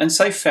 And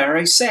so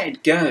Pharaoh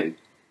said, go.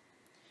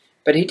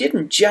 But he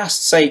didn't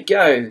just say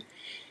go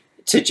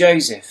to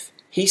Joseph.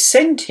 He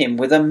sent him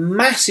with a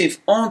massive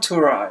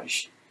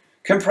entourage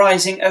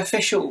comprising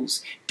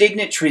officials,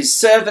 dignitaries,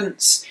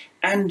 servants,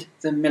 and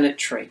the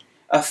military.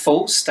 A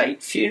full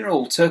state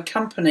funeral to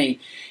accompany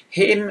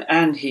him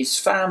and his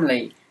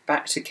family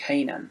back to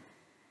Canaan.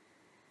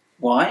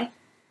 Why?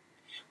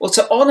 Well,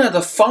 to honour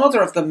the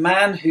father of the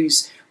man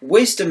whose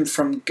wisdom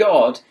from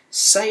God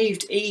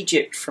saved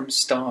Egypt from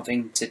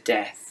starving to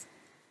death.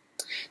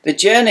 The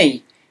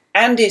journey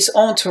and its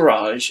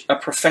entourage are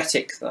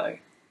prophetic, though.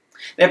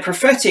 They're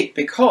prophetic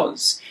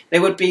because they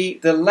would be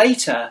the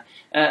later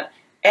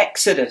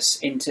exodus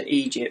into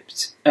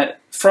Egypt,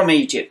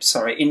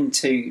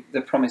 into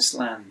the promised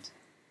land.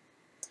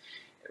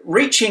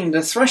 Reaching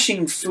the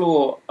threshing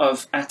floor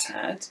of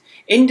Atad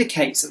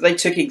indicates that they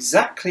took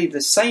exactly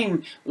the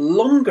same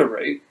longer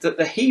route that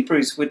the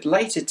Hebrews would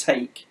later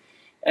take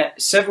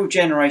several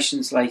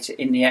generations later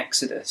in the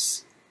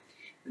Exodus.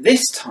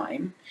 This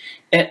time,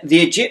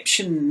 the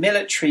Egyptian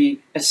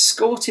military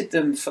escorted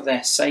them for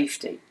their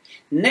safety.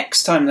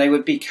 Next time they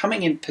would be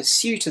coming in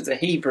pursuit of the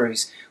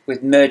Hebrews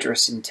with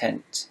murderous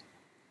intent.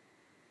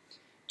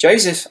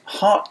 Joseph's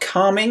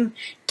heart-calming,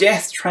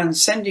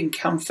 death-transcending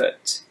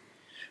comfort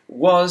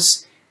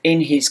was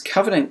in his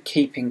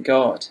covenant-keeping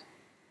God.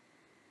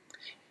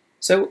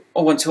 So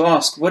I want to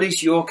ask, what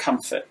is your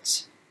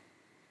comfort?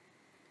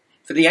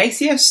 For the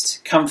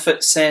atheist,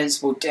 comfort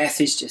says, well,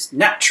 death is just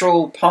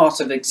natural part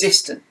of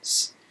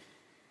existence.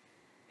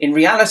 In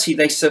reality,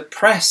 they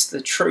suppress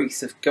the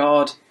truth of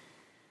God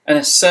and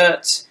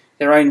assert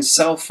their own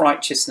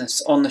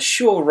self-righteousness on the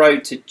sure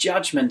road to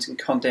judgment and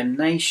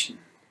condemnation.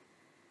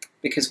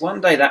 Because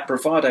one day that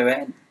bravado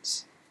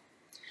ends.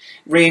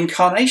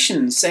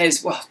 Reincarnation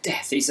says, well,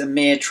 death is a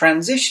mere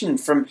transition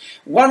from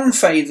one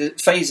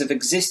phase of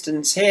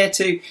existence here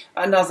to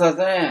another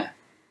there.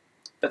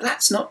 But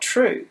that's not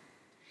true.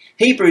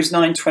 Hebrews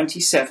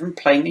 9:27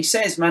 plainly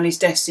says man is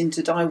destined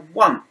to die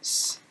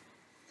once,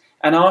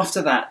 and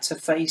after that to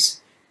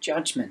face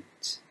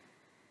judgment.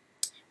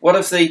 What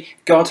of the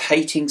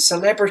God-hating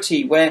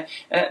celebrity where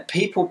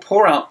people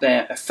pour out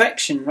their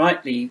affection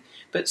rightly,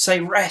 but say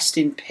rest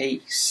in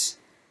peace?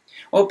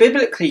 Well,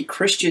 biblically,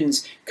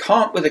 Christians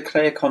can't with a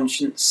clear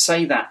conscience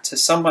say that to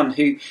someone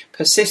who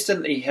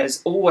persistently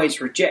has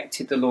always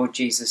rejected the Lord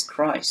Jesus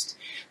Christ.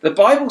 The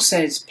Bible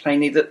says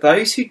plainly that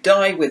those who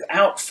die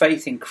without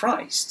faith in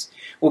Christ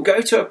will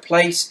go to a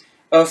place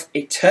of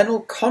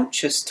eternal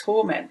conscious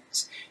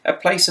torment, a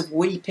place of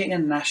weeping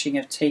and gnashing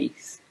of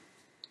teeth.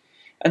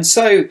 And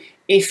so,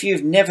 if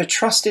you've never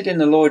trusted in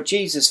the Lord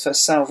Jesus for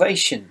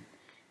salvation,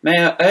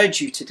 may I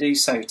urge you to do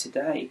so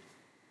today.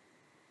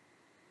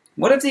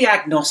 What of the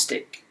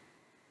agnostic?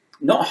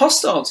 Not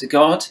hostile to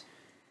God,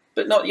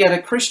 but not yet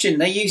a Christian.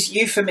 They use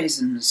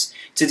euphemisms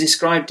to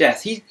describe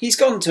death. He's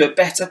gone to a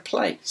better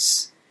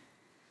place.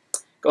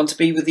 Gone to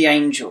be with the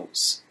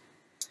angels.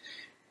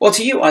 Well,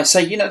 to you I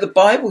say, the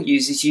Bible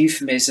uses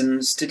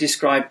euphemisms to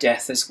describe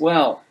death as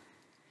well.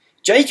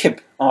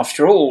 Jacob,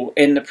 after all,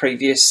 in the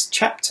previous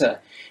chapter,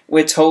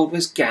 we're told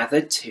was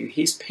gathered to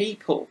his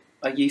people,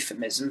 a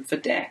euphemism for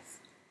death.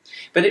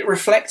 But it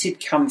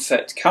reflected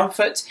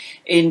comfort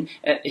in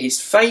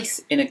his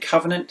faith in a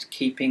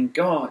covenant-keeping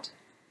God.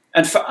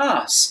 And for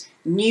us,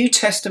 New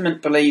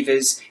Testament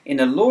believers in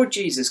the Lord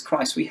Jesus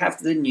Christ, we have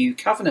the new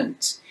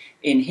covenant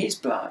in his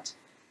blood.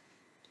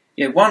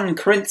 1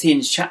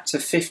 Corinthians chapter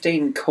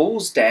 15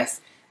 calls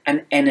death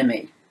an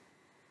enemy.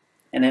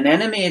 And an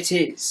enemy it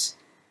is.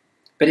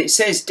 But it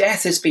says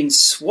death has been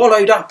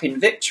swallowed up in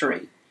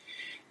victory.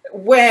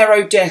 Where,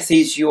 O death,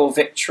 is your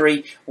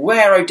victory?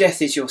 Where, O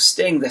death, is your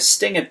sting? The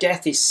sting of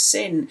death is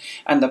sin,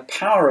 and the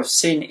power of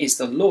sin is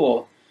the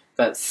law.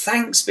 But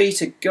thanks be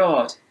to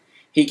God,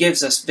 he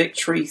gives us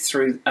victory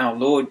through our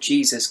Lord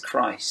Jesus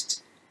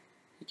Christ.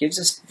 He gives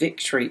us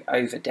victory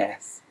over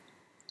death.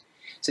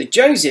 So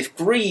Joseph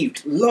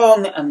grieved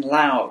long and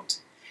loud,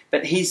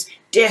 but his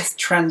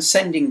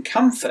death-transcending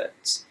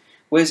comfort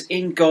was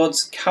in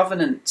God's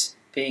covenant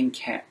being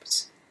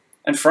kept.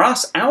 And for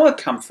us, our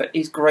comfort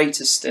is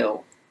greater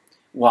still.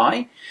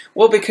 Why?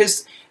 Well,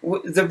 because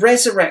the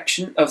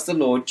resurrection of the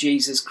Lord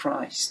Jesus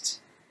Christ.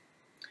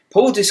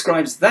 Paul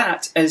describes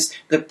that as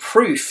the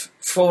proof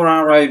for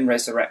our own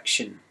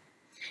resurrection.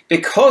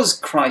 Because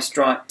Christ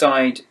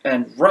died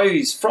and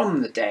rose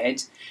from the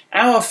dead,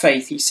 our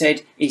faith, he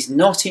said, is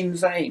not in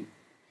vain.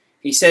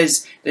 He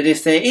says that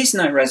if there is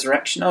no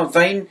resurrection,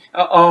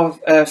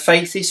 our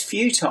faith is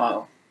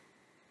futile.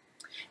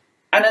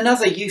 And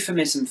another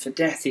euphemism for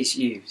death is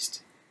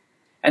used.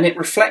 And it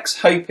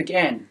reflects hope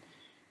again.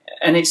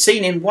 And it's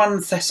seen in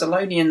 1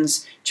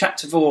 Thessalonians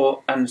chapter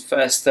 4 and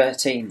verse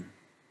 13.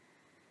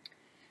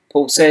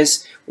 Paul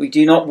says, we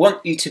do not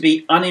want you to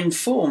be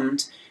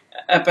uninformed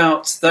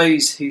about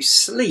those who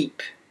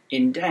sleep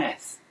in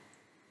death,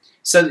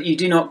 so that you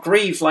do not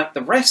grieve like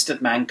the rest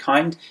of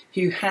mankind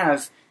who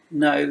have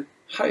no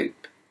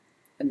hope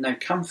and no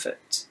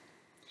comfort.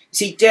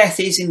 See, death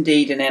is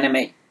indeed an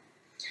enemy.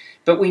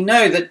 But we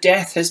know that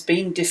death has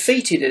been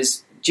defeated,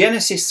 as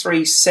Genesis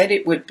 3 said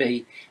it would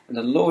be, and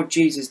the Lord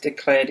Jesus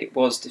declared it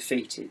was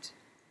defeated.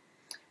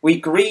 We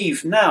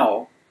grieve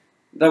now,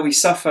 though we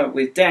suffer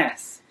with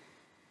death,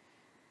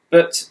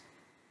 but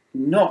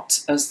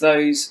not as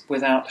those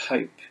without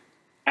hope.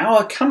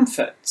 Our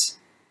comfort,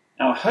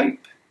 our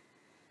hope,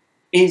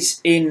 is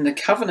in the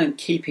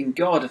covenant-keeping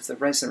God of the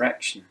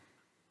resurrection.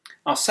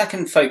 Our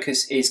second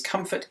focus is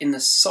comfort in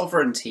the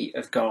sovereignty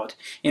of God,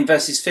 in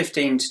verses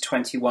 15 to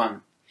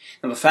 21.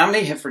 Now the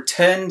family have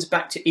returned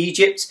back to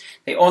Egypt,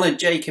 they honoured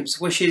Jacob's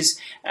wishes,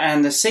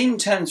 and the scene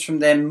turns from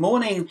their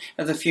mourning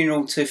of the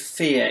funeral to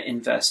fear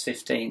in verse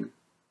 15.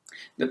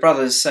 The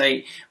brothers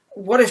say,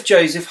 what if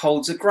Joseph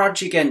holds a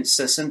grudge against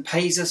us and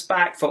pays us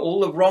back for all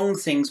the wrong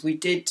things we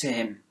did to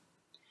him?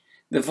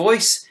 The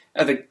voice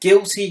of a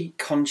guilty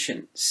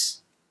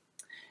conscience.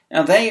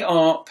 Now they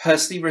are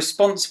personally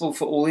responsible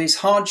for all his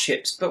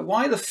hardships, but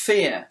why the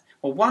fear?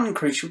 Well, one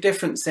crucial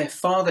difference, their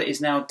father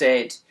is now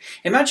dead.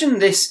 Imagine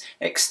this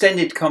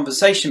extended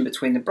conversation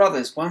between the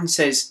brothers. One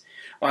says,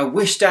 I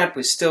wish Dad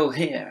was still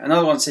here.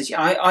 Another one says,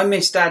 yeah, I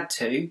miss Dad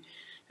too.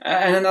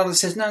 And another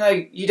says,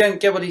 no, you don't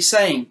get what he's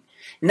saying.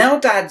 Now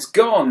Dad's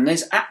gone,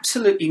 there's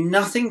absolutely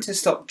nothing to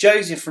stop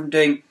Joseph from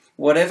doing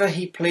whatever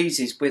he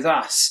pleases with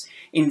us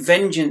in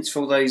vengeance for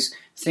all those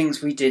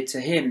things we did to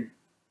him.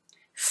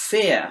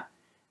 Fear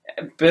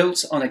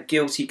built on a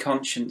guilty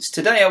conscience.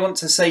 Today I want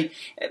to say,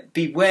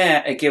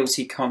 beware a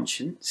guilty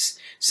conscience.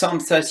 Psalm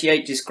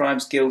 38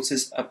 describes guilt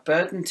as a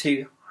burden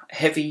too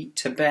heavy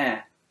to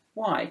bear.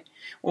 Why?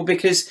 Well,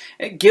 because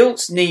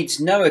guilt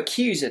needs no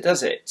accuser,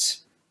 does it?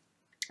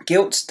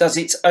 Guilt does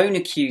its own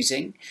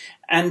accusing,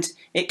 and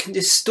it can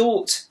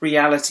distort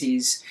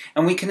realities,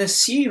 and we can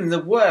assume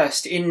the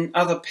worst in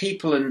other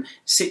people and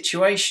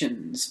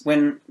situations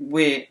when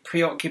we're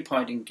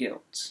preoccupied in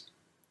guilt.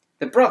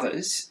 The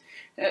brothers,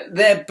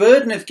 their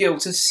burden of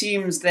guilt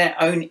assumes their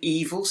own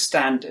evil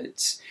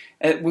standards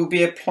will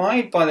be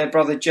applied by their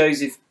brother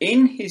Joseph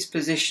in his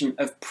position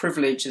of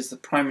privilege as the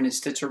Prime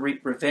Minister to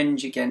reap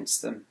revenge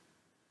against them.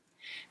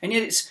 And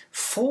yet it's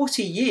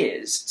 40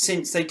 years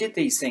since they did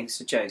these things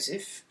to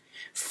Joseph.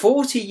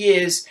 40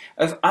 years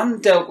of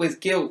undealt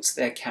with guilt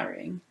they're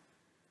carrying.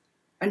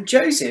 And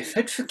Joseph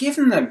had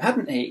forgiven them,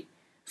 hadn't he?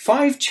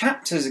 5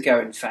 chapters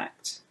ago, in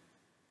fact.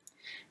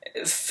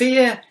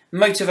 Fear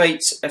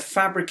motivates a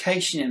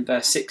fabrication in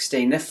verse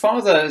 16. Their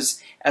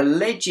father's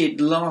alleged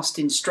last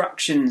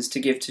instructions to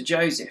give to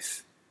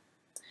Joseph.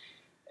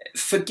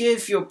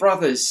 Forgive your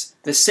brothers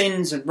the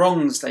sins and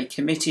wrongs they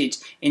committed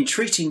in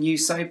treating you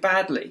so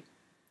badly.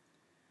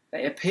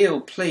 They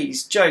appeal,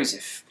 please,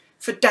 Joseph,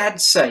 for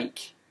Dad's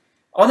sake,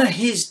 honour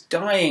his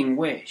dying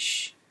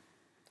wish.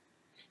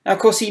 Now, of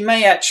course, he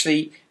may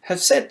actually have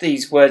said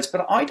these words,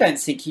 but I don't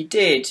think he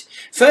did.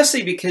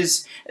 Firstly,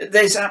 because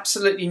there's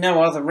absolutely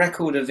no other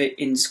record of it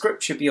in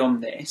Scripture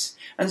beyond this.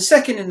 And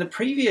second, in the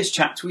previous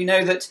chapter, we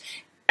know that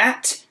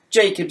at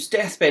Jacob's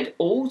deathbed,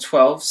 all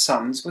 12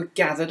 sons were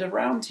gathered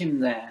around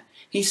him there.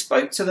 He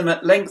spoke to them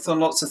at length on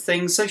lots of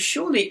things, so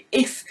surely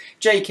if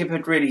Jacob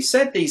had really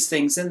said these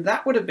things, then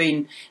that would have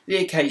been the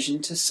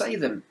occasion to say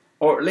them,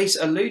 or at least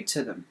allude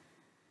to them.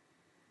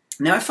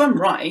 Now, if I'm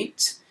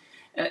right,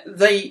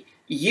 they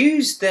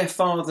used their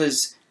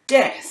father's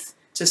death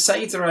to to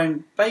save their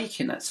own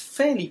bacon. That's a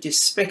fairly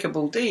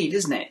despicable deed,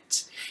 isn't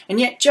it?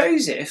 And yet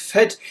Joseph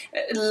had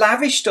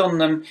lavished on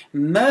them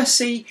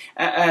mercy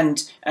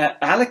and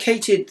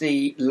allocated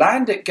the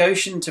land at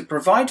Goshen to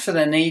provide for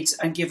their needs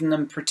and given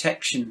them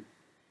protection.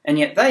 And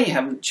yet they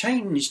haven't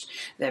changed.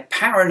 They're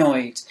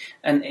paranoid,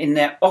 and in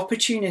their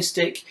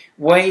opportunistic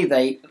way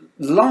they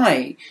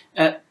lie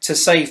to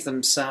save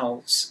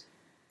themselves.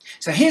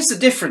 So here's the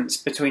difference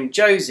between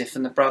Joseph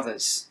and the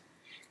brothers.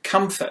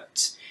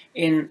 Comfort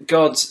in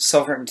God's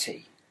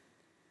sovereignty.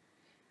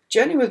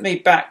 Journey with me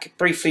back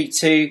briefly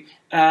to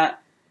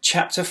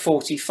chapter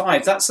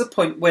 45. That's the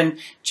point when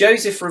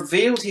Joseph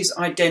revealed his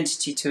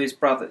identity to his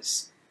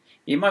brothers.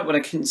 You might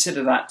want to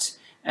consider that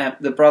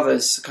the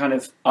brothers' kind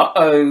of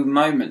uh-oh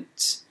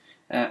moment.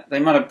 They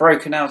might have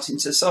broken out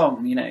into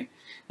song, you know.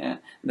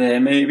 There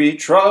may be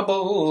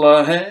trouble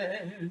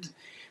ahead.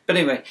 But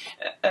anyway,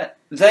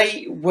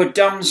 they were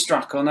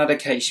dumbstruck on that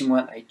occasion,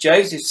 weren't they?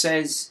 Joseph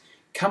says,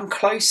 "Come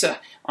closer.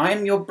 I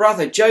am your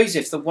brother,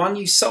 Joseph, the one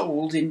you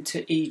sold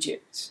into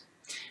Egypt."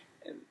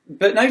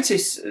 But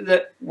notice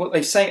that what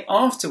they say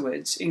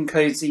afterwards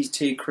includes these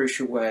two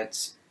crucial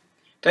words.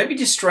 Don't be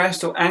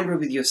distressed or angry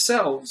with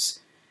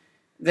yourselves.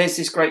 There's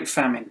this great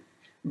famine.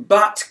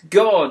 But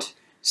God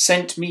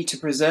sent me to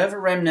preserve a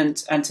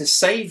remnant and to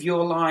save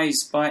your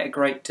lives by a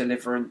great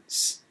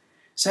deliverance.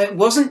 So it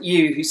wasn't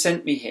you who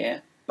sent me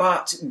here,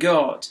 but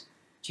God.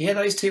 Do you hear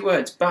those two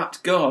words? But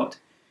God.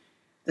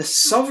 The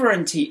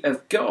sovereignty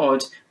of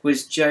God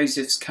was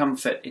Joseph's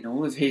comfort in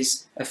all of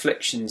his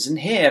afflictions. And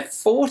here,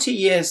 40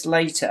 years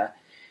later,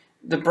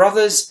 the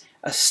brothers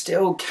are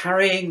still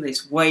carrying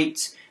this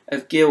weight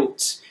of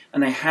guilt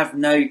and they have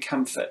no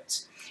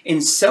comfort.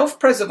 In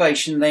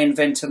self-preservation, they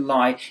invent a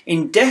lie.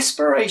 In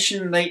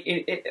desperation,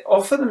 they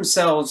offer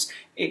themselves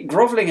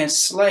grovelling as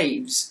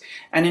slaves.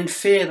 And in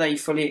fear, they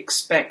fully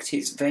expect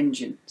his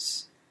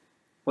vengeance.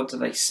 What do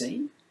they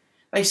see?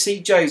 They see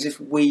Joseph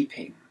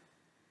weeping.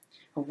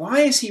 Why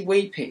is he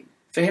weeping?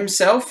 For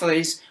himself, for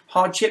his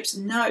hardships?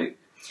 No.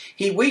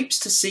 He weeps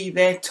to see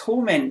their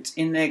torment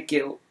in their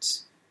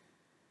guilt.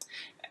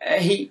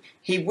 He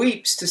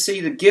weeps to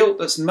see the guilt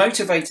that's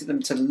motivated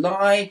them to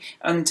lie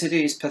and to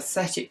do his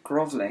pathetic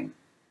grovelling.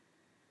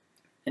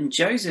 And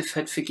Joseph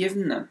had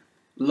forgiven them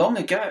long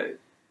ago.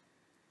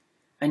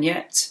 And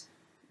yet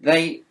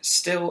they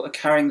still are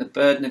carrying the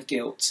burden of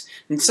guilt.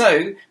 And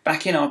so,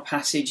 back in our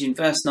passage in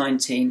verse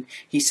 19,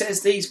 he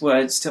says these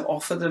words to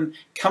offer them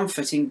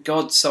comfort in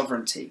God's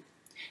sovereignty.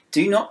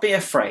 Do not be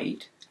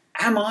afraid.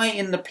 Am I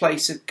in the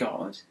place of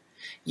God?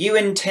 You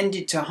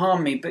intended to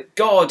harm me, but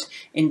God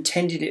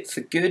intended it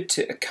for good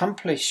to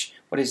accomplish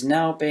what is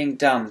now being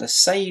done, the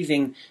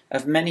saving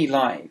of many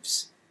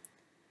lives.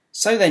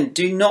 So then,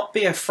 do not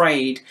be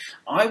afraid.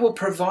 I will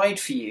provide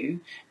for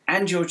you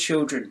and your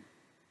children.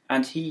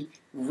 And he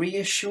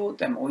reassured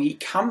them, or he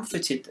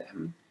comforted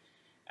them,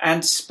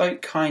 and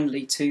spoke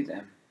kindly to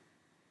them.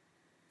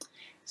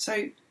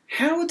 So,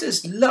 how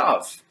does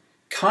love,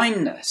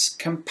 kindness,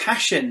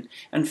 compassion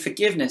and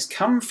forgiveness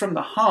come from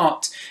the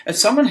heart of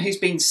someone who's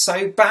been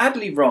so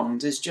badly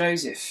wronged as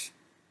Joseph?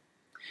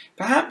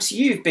 Perhaps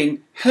you've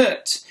been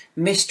hurt,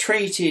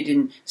 mistreated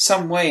in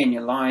some way in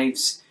your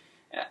lives,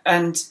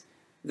 and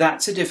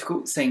that's a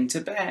difficult thing to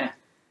bear.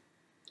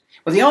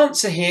 Well, the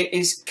answer here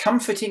is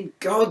comforting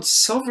God's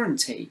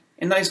sovereignty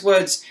in those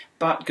words,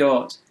 but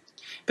God.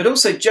 But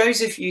also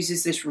Joseph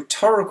uses this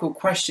rhetorical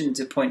question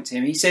to point to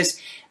him. He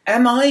says,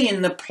 am I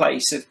in the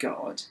place of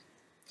God?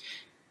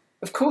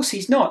 Of course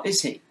he's not,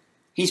 is he?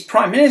 He's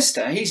Prime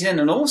Minister, he's in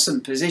an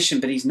awesome position,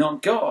 but he's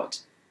not God.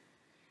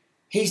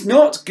 He's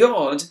not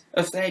God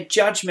of their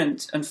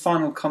judgment and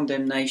final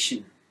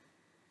condemnation.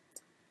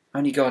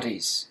 Only God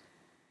is.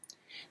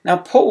 Now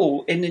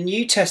Paul in the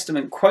New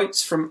Testament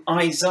quotes from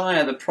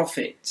Isaiah the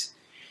prophet.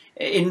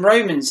 In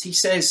Romans he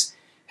says,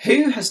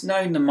 who has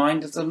known the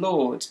mind of the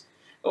Lord?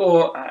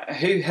 Or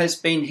who has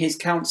been his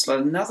counsellor?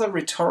 Another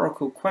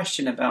rhetorical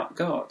question about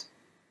God.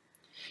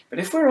 But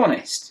if we're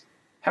honest,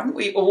 haven't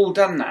we all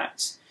done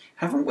that?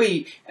 Haven't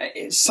we,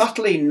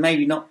 subtly and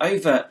maybe not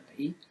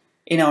overtly,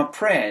 in our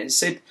prayers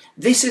said,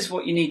 this is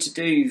what you need to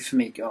do for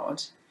me,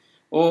 God?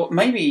 Or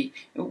maybe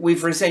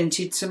we've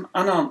resented some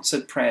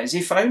unanswered prayers,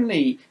 if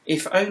only.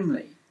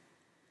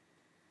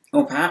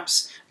 Or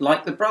perhaps,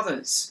 like the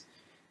brothers,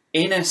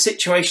 in a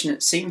situation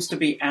that seems to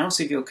be out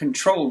of your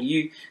control,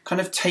 you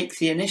kind of take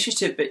the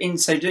initiative, but in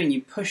so doing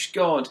you push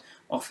God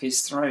off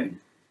his throne.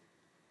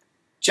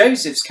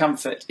 Joseph's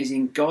comfort is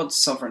in God's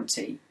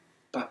sovereignty,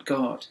 but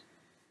God.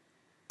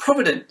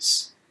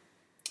 Providence.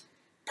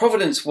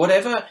 Providence,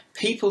 whatever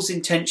people's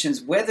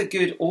intentions, whether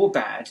good or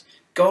bad,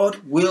 God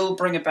will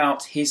bring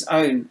about his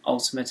own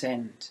ultimate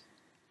end.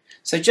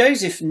 So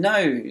Joseph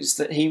knows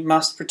that he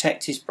must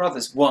protect his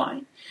brothers.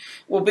 Why?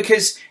 Well,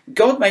 because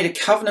God made a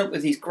covenant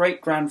with his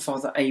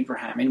great-grandfather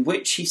Abraham, in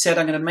which he said,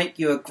 I'm going to make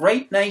you a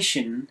great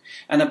nation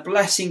and a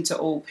blessing to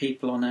all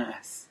people on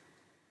earth.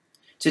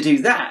 To do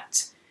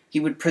that, He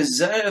would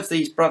preserve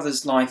these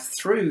brothers' life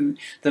through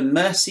the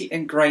mercy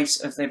and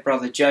grace of their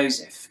brother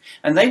Joseph.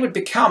 And they would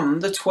become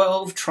the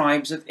 12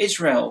 tribes of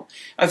Israel.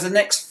 Over the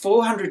next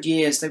 400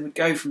 years, they would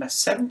go from a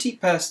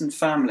 70-person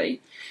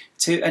family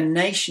to a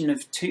nation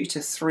of 2 to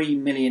 3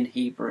 million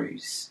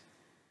Hebrews.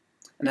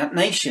 And that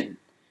nation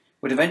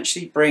would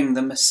eventually bring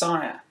the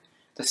Messiah,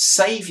 the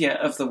Saviour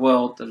of the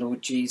world, the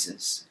Lord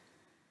Jesus.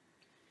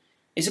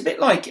 It's a bit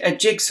like a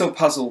jigsaw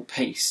puzzle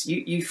piece.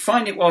 You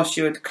find it whilst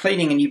you're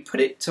cleaning and you put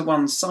it to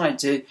one side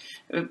to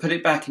put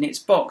it back in its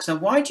box. Now,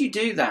 why do you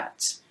do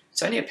that?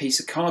 It's only a piece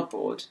of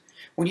cardboard.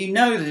 Well, you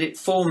know that it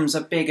forms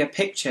a bigger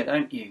picture,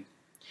 don't you?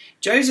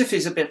 Joseph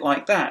is a bit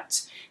like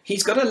that.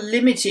 He's got a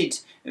limited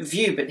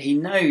view, but he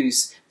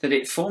knows that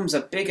it forms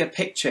a bigger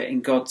picture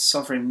in God's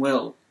sovereign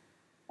will.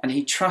 And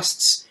he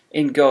trusts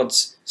in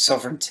God's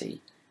sovereignty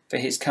for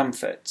his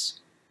comfort.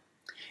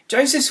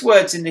 Joseph's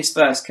words in this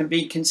verse can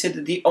be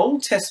considered the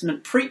Old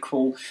Testament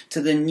prequel to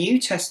the New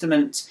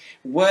Testament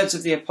words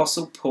of the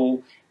Apostle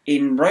Paul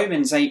in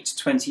Romans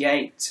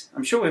 8:28.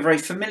 I'm sure we're very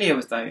familiar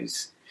with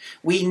those.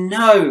 We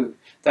know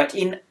that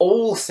in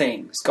all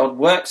things God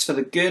works for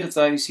the good of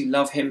those who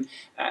love him,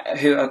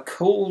 who are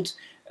called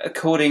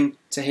according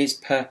to his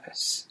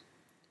purpose.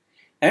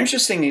 Now,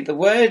 interestingly, the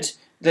word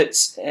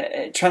that's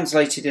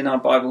translated in our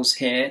Bibles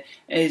here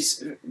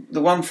is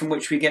the one from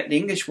which we get the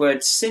English word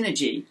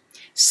synergy.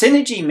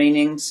 Synergy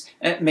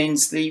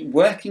means the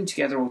working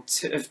together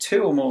of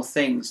two or more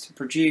things to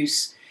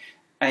produce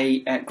a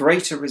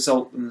greater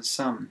result than the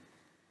sum.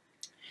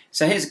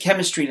 So here's a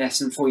chemistry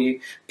lesson for you.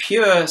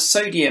 Pure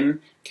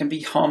sodium can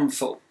be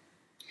harmful.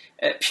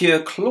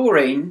 Pure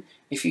chlorine,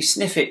 if you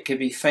sniff it, could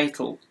be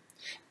fatal.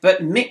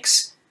 But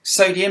mix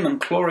sodium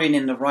and chlorine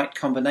in the right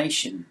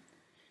combination,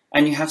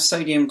 and you have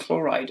sodium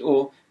chloride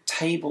or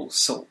table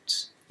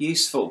salt.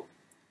 Useful,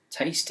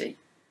 tasty.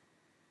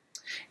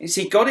 You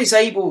see, God is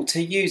able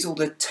to use all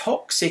the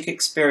toxic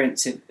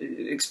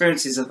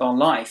experiences of our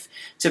life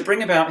to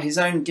bring about his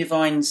own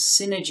divine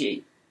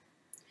synergy.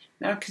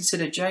 Now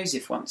consider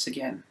Joseph once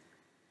again.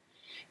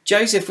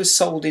 Joseph was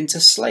sold into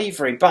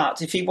slavery,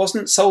 but if he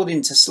wasn't sold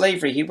into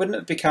slavery, he wouldn't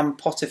have become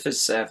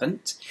Potiphar's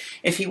servant.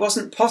 If he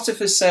wasn't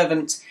Potiphar's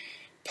servant,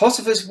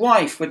 Potiphar's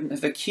wife wouldn't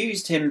have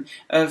accused him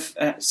of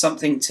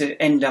something to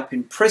end up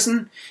in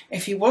prison.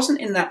 If he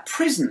wasn't in that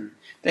prison,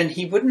 then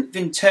he wouldn't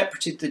have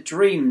interpreted the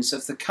dreams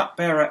of the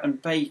cupbearer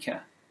and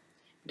baker.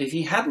 But if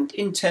he hadn't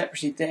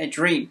interpreted their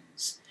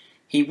dreams,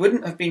 he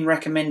wouldn't have been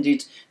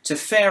recommended to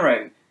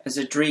Pharaoh as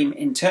a dream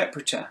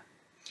interpreter.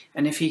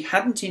 And if he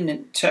hadn't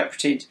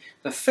interpreted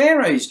the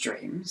Pharaoh's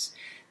dreams,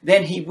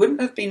 then he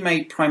wouldn't have been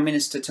made prime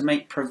minister to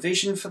make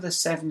provision for the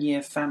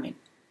 7-year famine.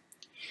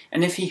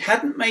 And if he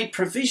hadn't made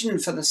provision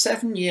for the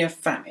 7-year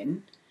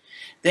famine,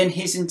 then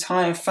his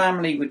entire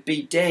family would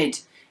be dead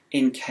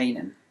in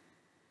Canaan.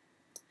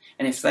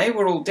 And if they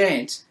were all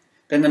dead,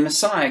 then the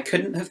Messiah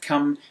couldn't have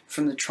come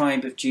from the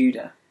tribe of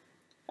Judah.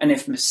 And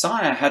if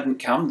Messiah hadn't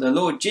come, the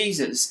Lord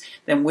Jesus,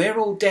 then we're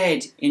all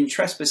dead in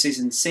trespasses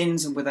and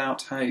sins and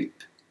without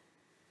hope.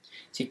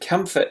 See,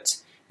 comfort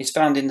is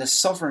found in the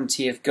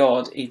sovereignty of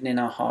God, even in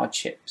our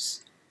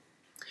hardships.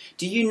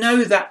 Do you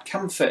know that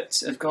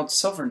comfort of God's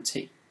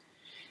sovereignty?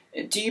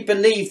 Do you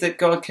believe that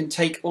God can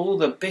take all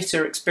the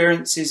bitter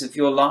experiences of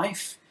your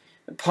life,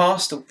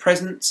 past or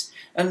present,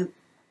 and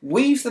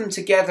weave them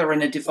together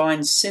in a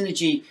divine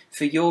synergy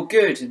for your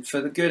good and for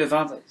the good of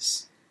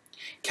others?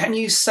 Can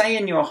you say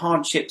in your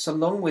hardships,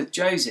 along with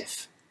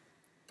Joseph,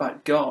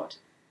 but God?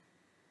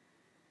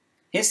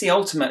 Here's the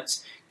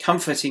ultimate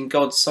comfort in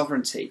God's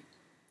sovereignty.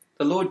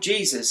 The Lord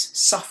Jesus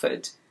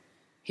suffered.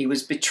 He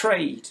was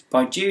betrayed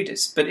by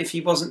Judas. But if he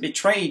wasn't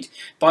betrayed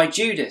by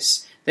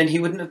Judas, then he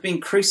wouldn't have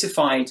been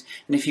crucified.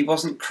 And if he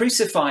wasn't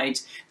crucified,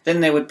 then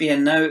there would be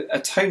no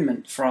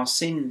atonement for our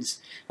sins.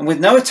 And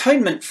with no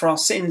atonement for our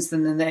sins,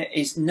 then there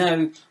is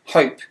no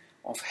hope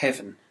of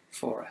heaven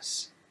for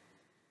us.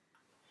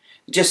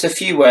 Just a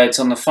few words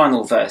on the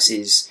final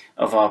verses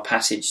of our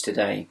passage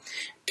today.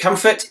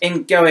 Comfort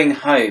in going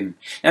home.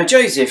 Now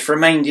Joseph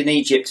remained in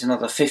Egypt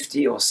another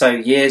 50 or so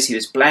years. He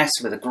was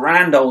blessed with a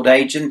grand old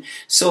age and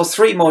saw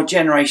 3 more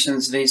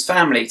generations of his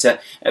family to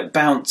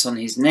bounce on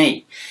his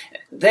knee.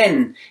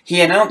 Then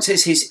he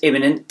announces his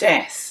imminent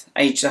death,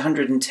 aged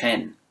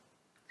 110.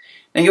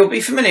 Now you'll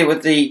be familiar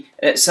with the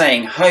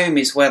saying, home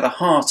is where the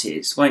heart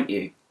is, won't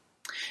you?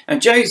 Now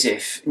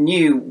Joseph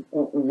knew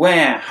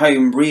where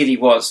home really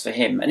was for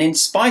him, and in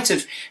spite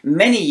of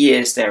many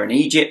years there in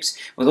Egypt,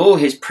 with all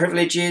his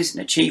privileges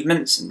and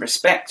achievements and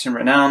respect and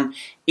renown,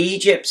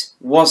 Egypt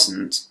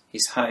wasn't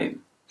his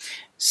home.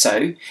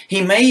 So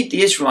he made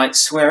the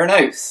Israelites swear an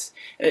oath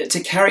to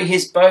carry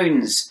his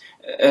bones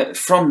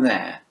from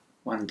there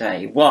one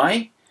day.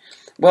 Why?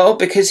 Well,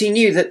 because he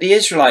knew that the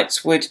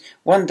Israelites would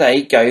one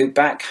day go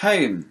back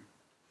home.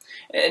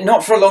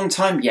 Not for a long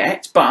time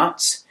yet,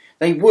 but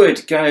they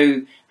would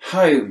go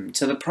home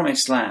to the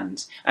promised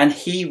land, and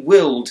he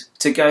willed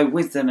to go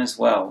with them as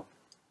well.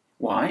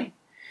 Why?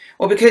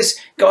 Well, because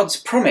God's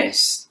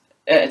promise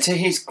to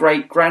his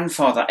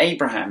great-grandfather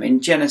Abraham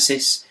in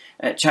Genesis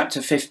chapter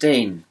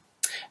 15.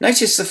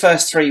 Notice the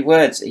first three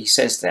words he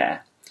says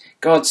there.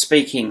 God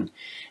speaking,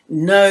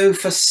 "Know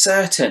for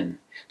certain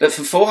that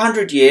for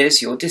 400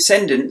 years your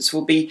descendants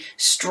will be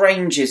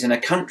strangers in a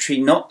country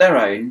not their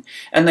own,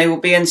 and they will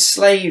be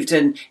enslaved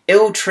and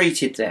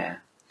ill-treated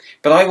there.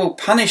 But I will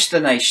punish the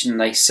nation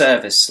they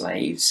serve as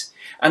slaves,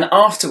 and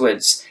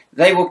afterwards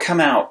they will come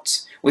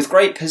out with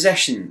great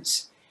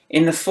possessions.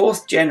 In the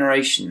 4th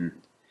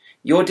generation,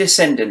 your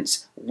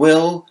descendants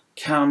will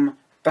come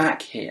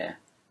back here."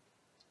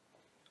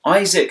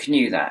 Isaac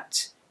knew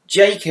that.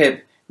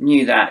 Jacob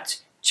knew that.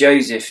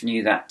 Joseph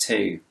knew that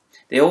too.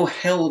 They all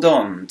held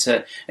on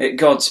to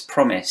God's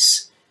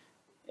promise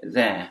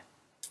there.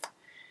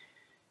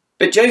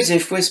 But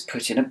Joseph was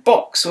put in a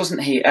box,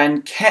 wasn't he,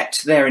 and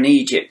kept there in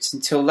Egypt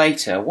until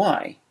later.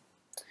 Why?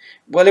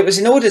 Well, it was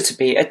in order to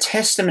be a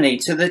testimony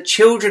to the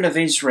children of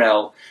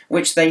Israel,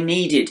 which they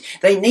needed.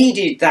 They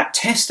needed that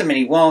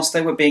testimony whilst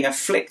they were being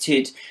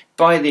afflicted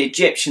by the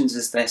Egyptians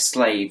as their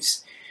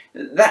slaves.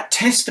 That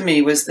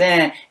testimony was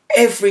there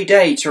every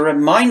day to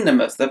remind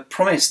them of the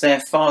promise their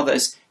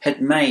fathers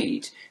had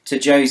made to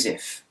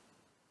Joseph.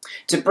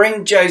 To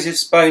bring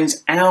Joseph's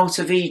bones out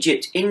of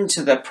Egypt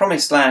into the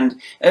promised land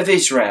of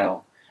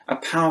Israel, a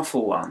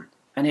powerful one,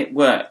 and it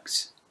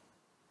worked.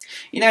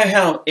 You know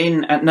how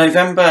at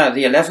November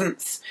the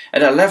 11th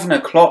at 11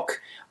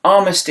 o'clock,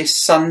 Armistice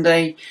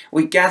Sunday,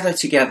 we gather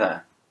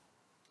together,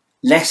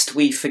 lest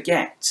we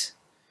forget.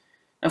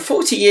 And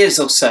 40 years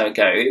or so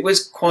ago, it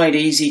was quite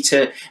easy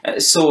to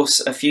source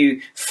a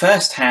few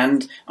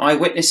first-hand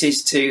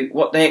eyewitnesses to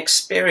what they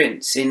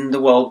experience in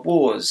the world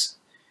wars.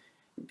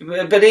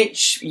 But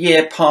each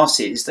year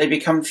passes, they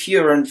become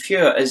fewer and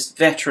fewer as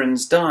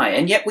veterans die.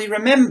 And yet we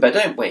remember,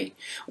 don't we?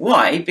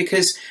 Why?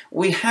 Because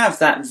we have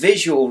that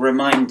visual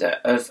reminder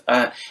of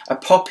a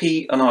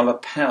poppy on our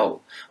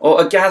lapel,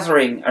 or a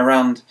gathering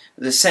around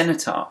the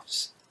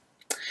cenotaphs.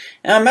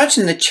 Now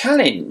imagine the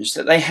challenge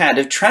that they had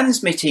of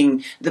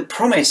transmitting the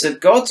promise of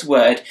God's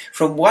word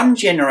from one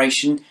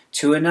generation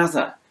to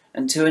another,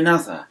 and to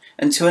another,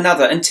 and to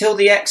another, until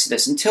the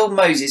Exodus, until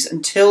Moses,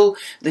 until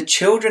the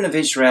children of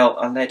Israel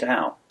are led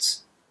out.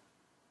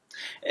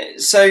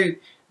 So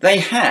they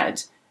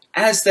had,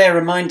 as their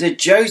reminder,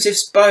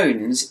 Joseph's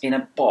bones in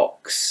a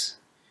box.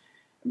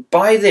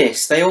 By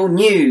this, they all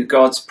knew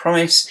God's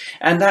promise,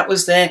 and that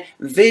was their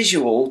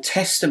visual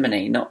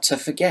testimony not to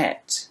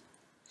forget.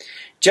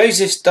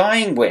 Joseph's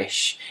dying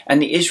wish and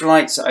the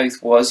Israelites'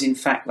 oath was, in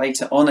fact,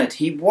 later honoured.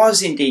 He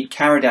was indeed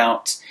carried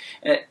out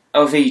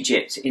of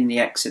Egypt in the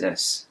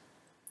Exodus.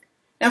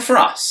 Now for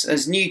us,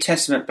 as New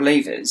Testament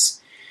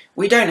believers,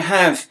 we don't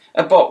have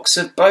a box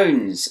of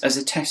bones as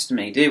a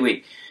testimony, do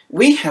we?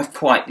 We have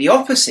quite the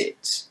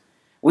opposite.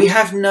 We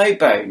have no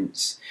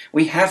bones.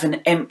 We have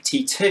an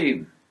empty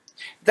tomb.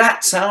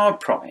 That's our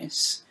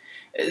promise.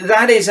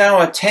 That is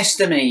our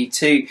testimony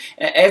to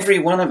every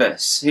one of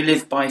us who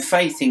live by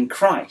faith in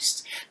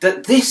Christ,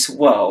 that this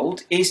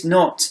world is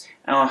not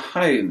our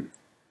home.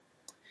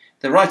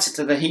 The writer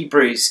to the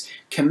Hebrews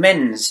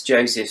commends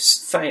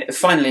Joseph's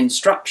final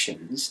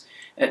instructions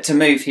to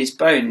move his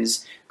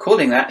bones,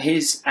 calling that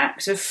his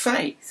act of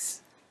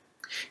faith.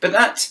 But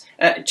that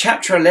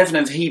chapter 11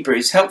 of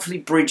Hebrews helpfully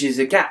bridges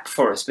a gap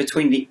for us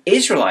between the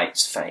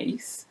Israelites'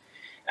 faith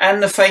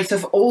and the faith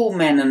of all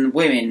men and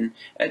women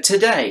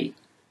today.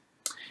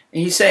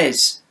 He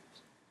says,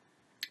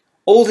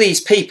 all these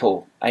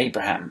people,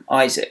 Abraham,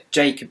 Isaac,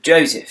 Jacob,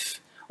 Joseph,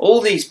 all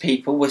these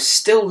people were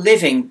still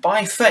living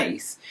by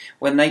faith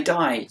when they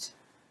died.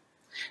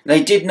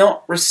 They did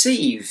not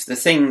receive the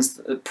things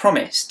that were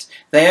promised.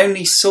 They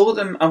only saw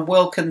them and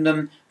welcomed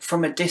them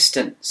from a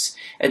distance,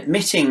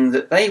 admitting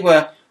that they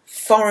were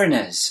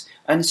foreigners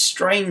and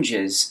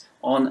strangers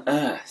on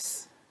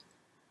earth.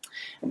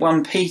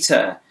 1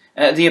 Peter,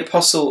 the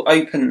apostle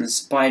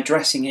opens by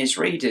addressing his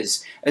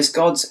readers as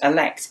God's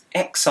elect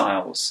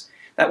exiles.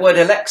 That word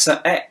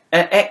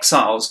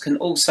exiles can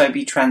also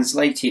be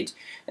translated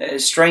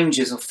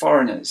strangers or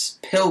foreigners,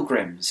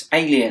 pilgrims,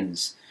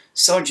 aliens,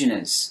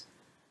 sojourners.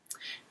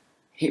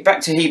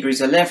 Back to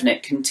Hebrews 11,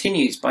 it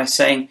continues by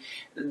saying,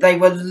 they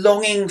were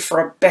longing for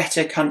a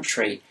better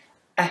country,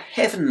 a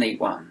heavenly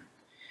one.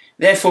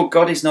 Therefore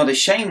God is not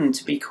ashamed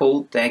to be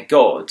called their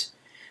God,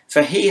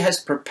 for he has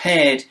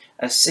prepared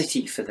a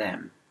city for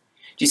them.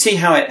 Do you see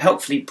how it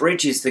helpfully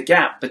bridges the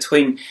gap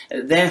between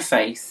their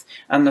faith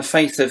and the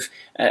faith of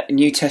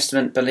New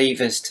Testament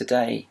believers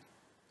today?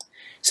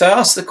 So I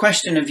ask the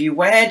question of you,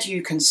 where do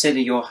you consider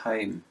your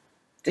home?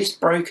 This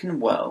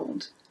broken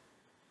world?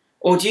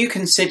 Or do you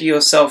consider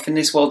yourself in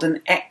this world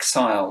an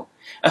exile,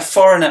 a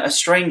foreigner, a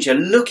stranger,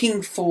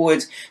 looking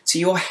forward to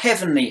your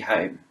heavenly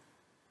home?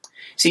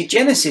 See,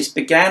 Genesis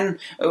began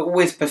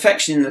with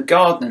perfection in the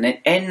garden and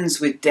it ends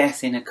with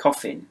death in a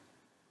coffin.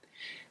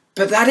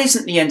 But that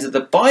isn't the end of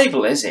the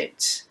Bible, is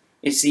it?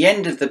 It's the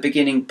end of the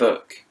beginning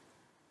book.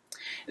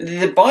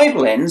 The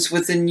Bible ends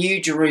with the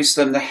New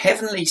Jerusalem, the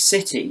heavenly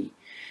city,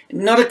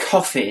 not a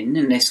coffin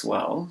in this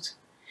world.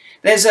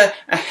 There's a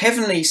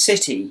heavenly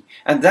city,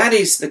 and that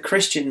is the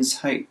Christian's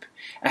hope,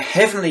 a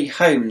heavenly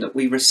home that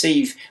we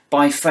receive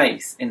by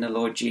faith in the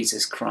Lord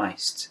Jesus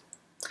Christ.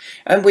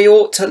 And we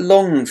ought to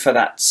long for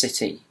that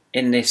city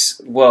in this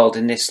world,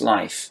 in this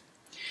life.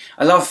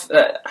 I love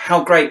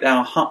how great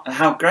thou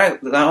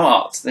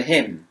art, the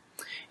hymn.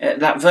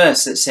 That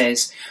verse that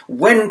says,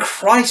 when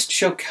Christ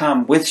shall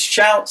come with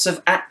shouts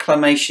of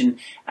acclamation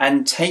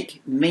and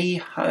take me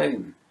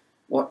home,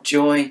 what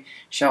joy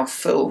shall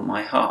fill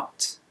my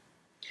heart.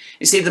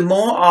 You see, the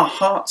more our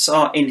hearts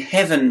are in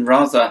heaven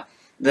rather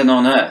than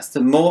on earth,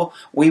 the more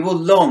we will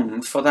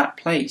long for that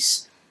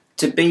place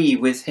to be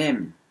with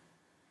him.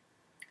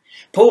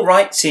 Paul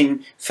writes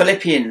in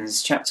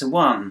Philippians chapter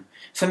 1,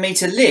 for me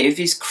to live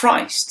is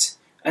Christ,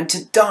 and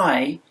to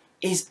die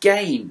is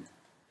gain.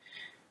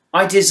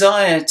 I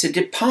desire to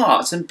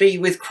depart and be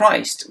with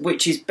Christ,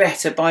 which is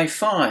better by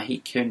far, he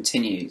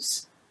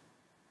continues.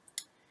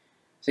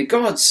 So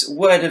God's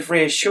word of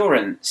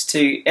reassurance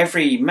to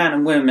every man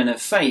and woman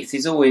of faith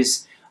is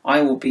always,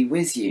 I will be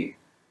with you.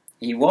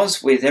 He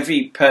was with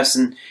every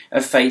person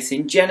of faith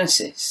in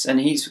Genesis,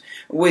 and he's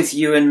with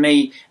you and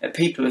me,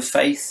 people of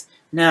faith,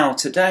 now,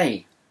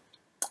 today.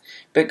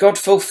 But God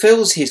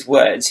fulfills his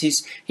words,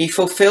 he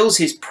fulfills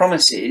his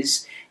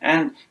promises,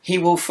 and he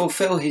will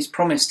fulfill his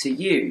promise to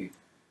you.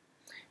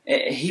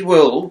 He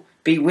will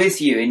be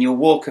with you in your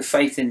walk of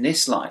faith in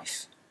this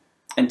life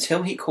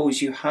until he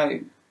calls you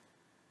home,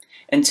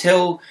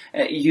 until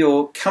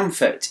your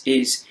comfort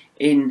is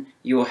in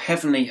your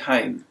heavenly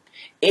home.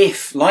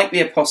 If, like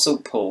the Apostle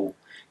Paul,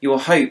 your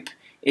hope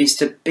is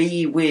to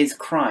be with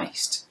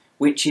Christ,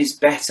 which is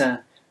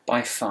better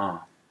by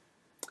far.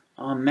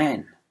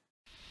 Amen.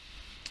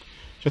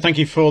 So thank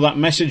you for that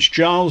message,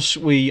 Giles.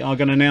 We are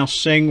going to now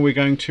sing. We're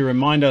going to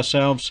remind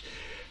ourselves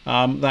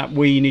that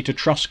we need to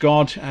trust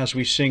God as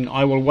we sing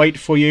I Will Wait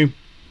For You.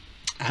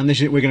 And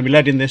we're going to be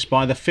led in this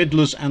by the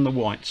Fiddlers and the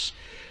Whites.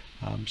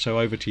 So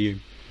over to you.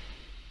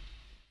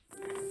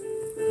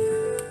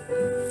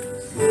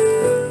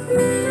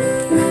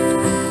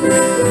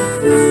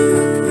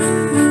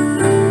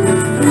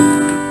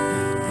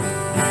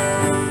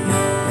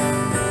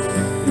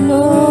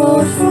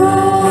 Lord,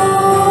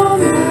 from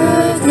the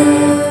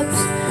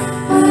depths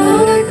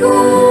I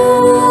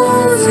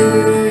call to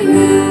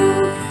you.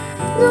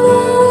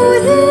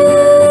 Lord,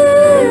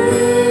 hear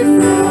me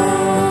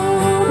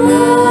from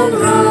on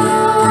high.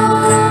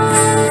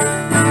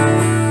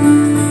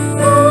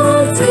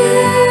 Lord,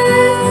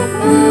 give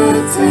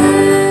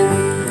attention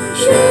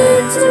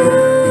to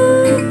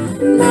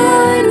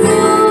my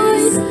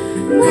voice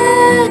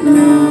when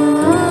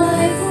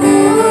I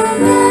for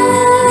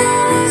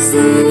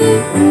mercy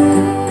cry.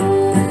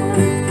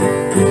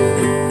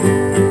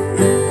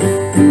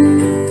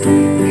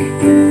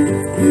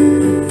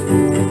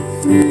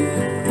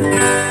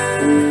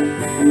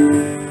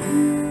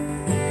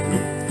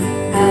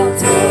 Out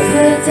of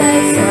the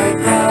depths I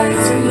cry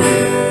to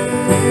you.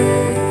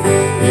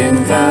 In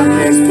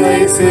darkest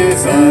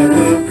places I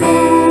will go.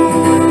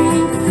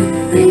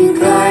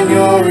 Incline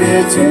your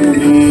ear to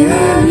me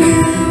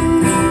anew,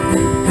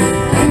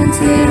 and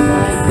hear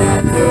my cry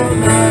for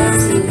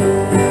mercy,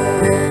 Lord.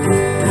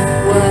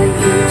 Were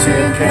you to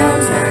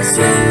count my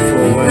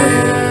sinful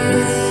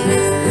ways,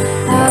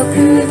 how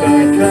could I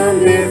come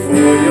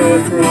before your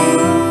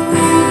throne?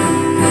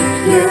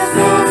 Yet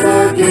for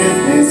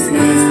forgiveness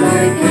needs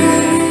my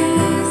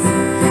gaze.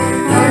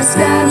 I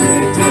stand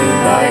redeemed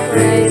by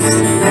grace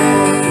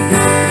alone.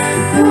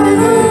 I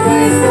will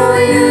wait for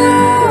you,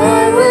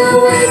 I will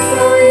wait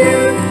for you.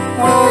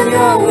 On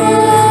your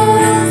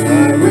word I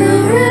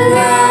will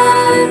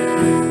rely.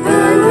 I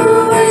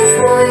will wait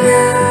for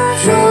you,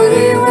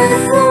 surely wait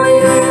for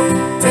you,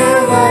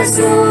 till my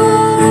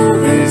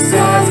soul is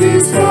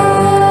satisfied.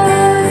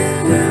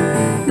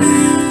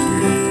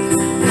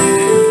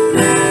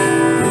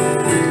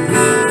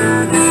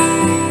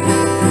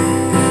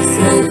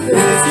 So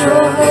put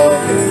your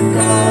hope in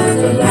God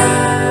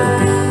alone.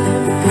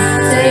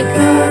 Take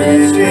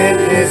courage in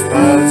his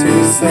power to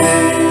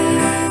save.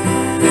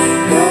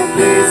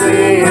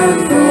 Completely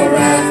and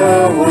forever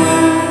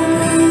one.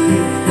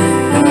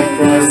 Like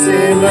Christ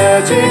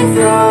emerging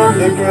from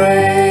the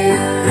grave.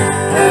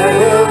 I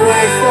will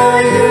wait for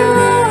you,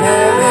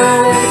 I will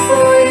wait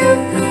for you.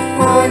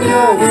 On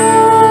your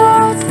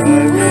word I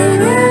will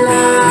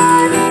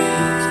rely.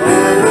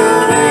 I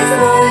will wait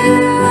for you,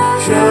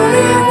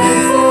 surely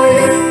wait for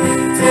you,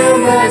 till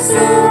my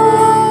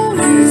soul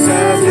is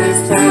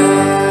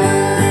satisfied.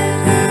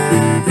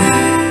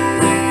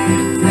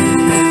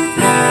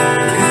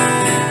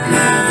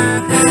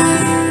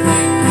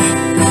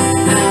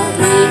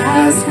 He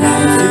has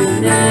come to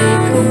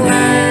make a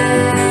way,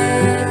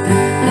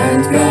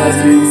 and God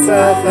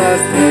himself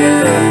has paid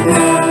the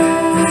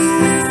price.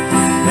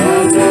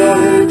 And all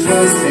who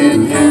trust in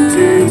him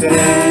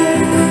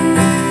today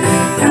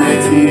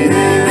find healing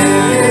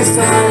in his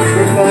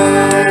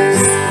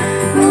sacrifice.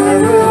 I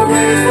will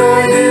wait for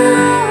you,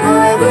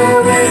 I will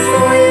wait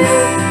for you.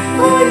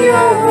 On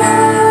your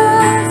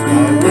word I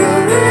will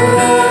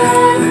rely.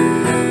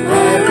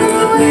 I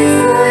will wait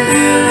for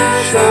you,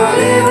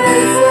 surely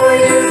wait for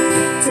you,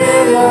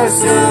 till my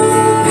soul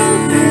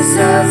is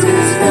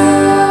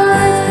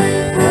satisfied.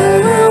 I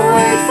will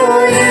wait for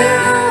you,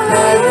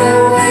 I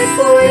will wait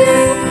for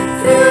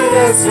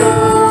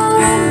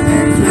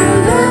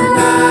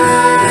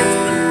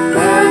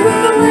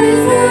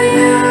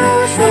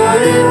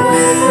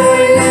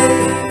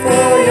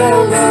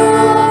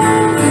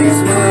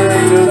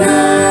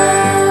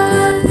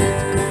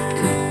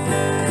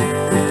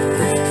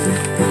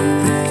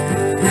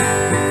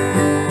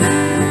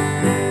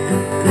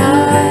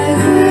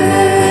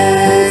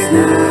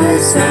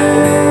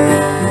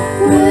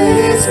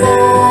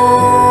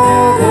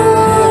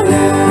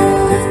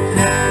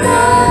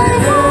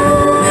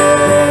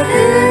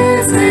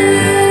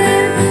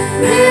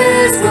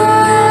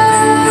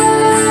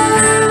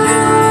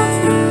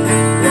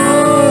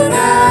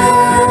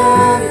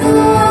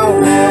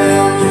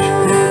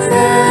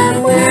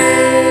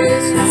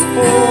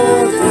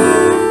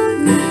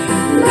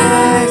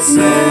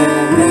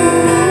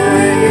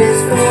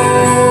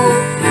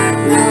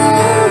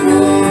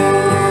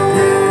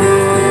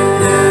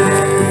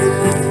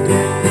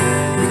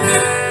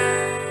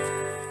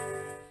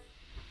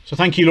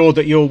thank you, Lord,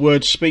 that your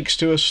word speaks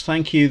to us.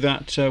 Thank you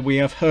that we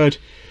have heard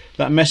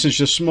that message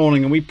this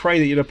morning, and we pray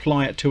that you'd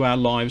apply it to our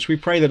lives. We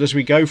pray that as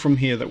we go from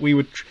here, that we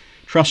would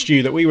trust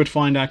you, that we would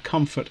find our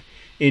comfort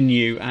in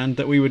you, and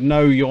that we would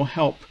know your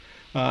help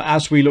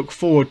as we look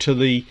forward to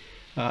the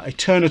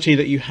eternity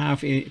that you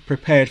have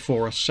prepared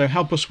for us. So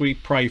help us, we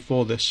pray,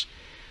 for this.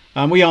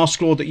 And we ask,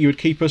 Lord, that you would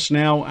keep us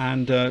now,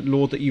 and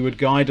Lord, that you would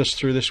guide us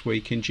through this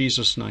week. In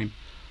Jesus' name,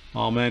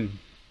 amen.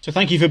 So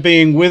thank you for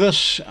being with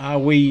us.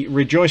 We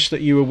rejoice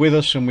that you are with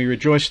us, and we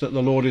rejoice that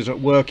the Lord is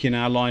at work in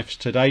our lives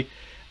today.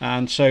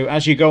 And so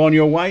as you go on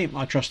your way,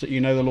 I trust that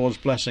you know the Lord's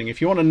blessing. If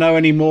you want to know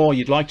any more,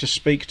 you'd like to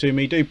speak to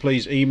me, do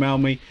please email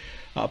me,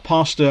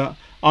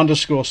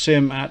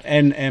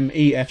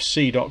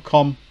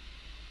 pastor_sim@nmefc.com,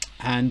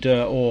 and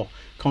or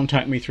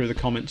contact me through the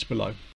comments below.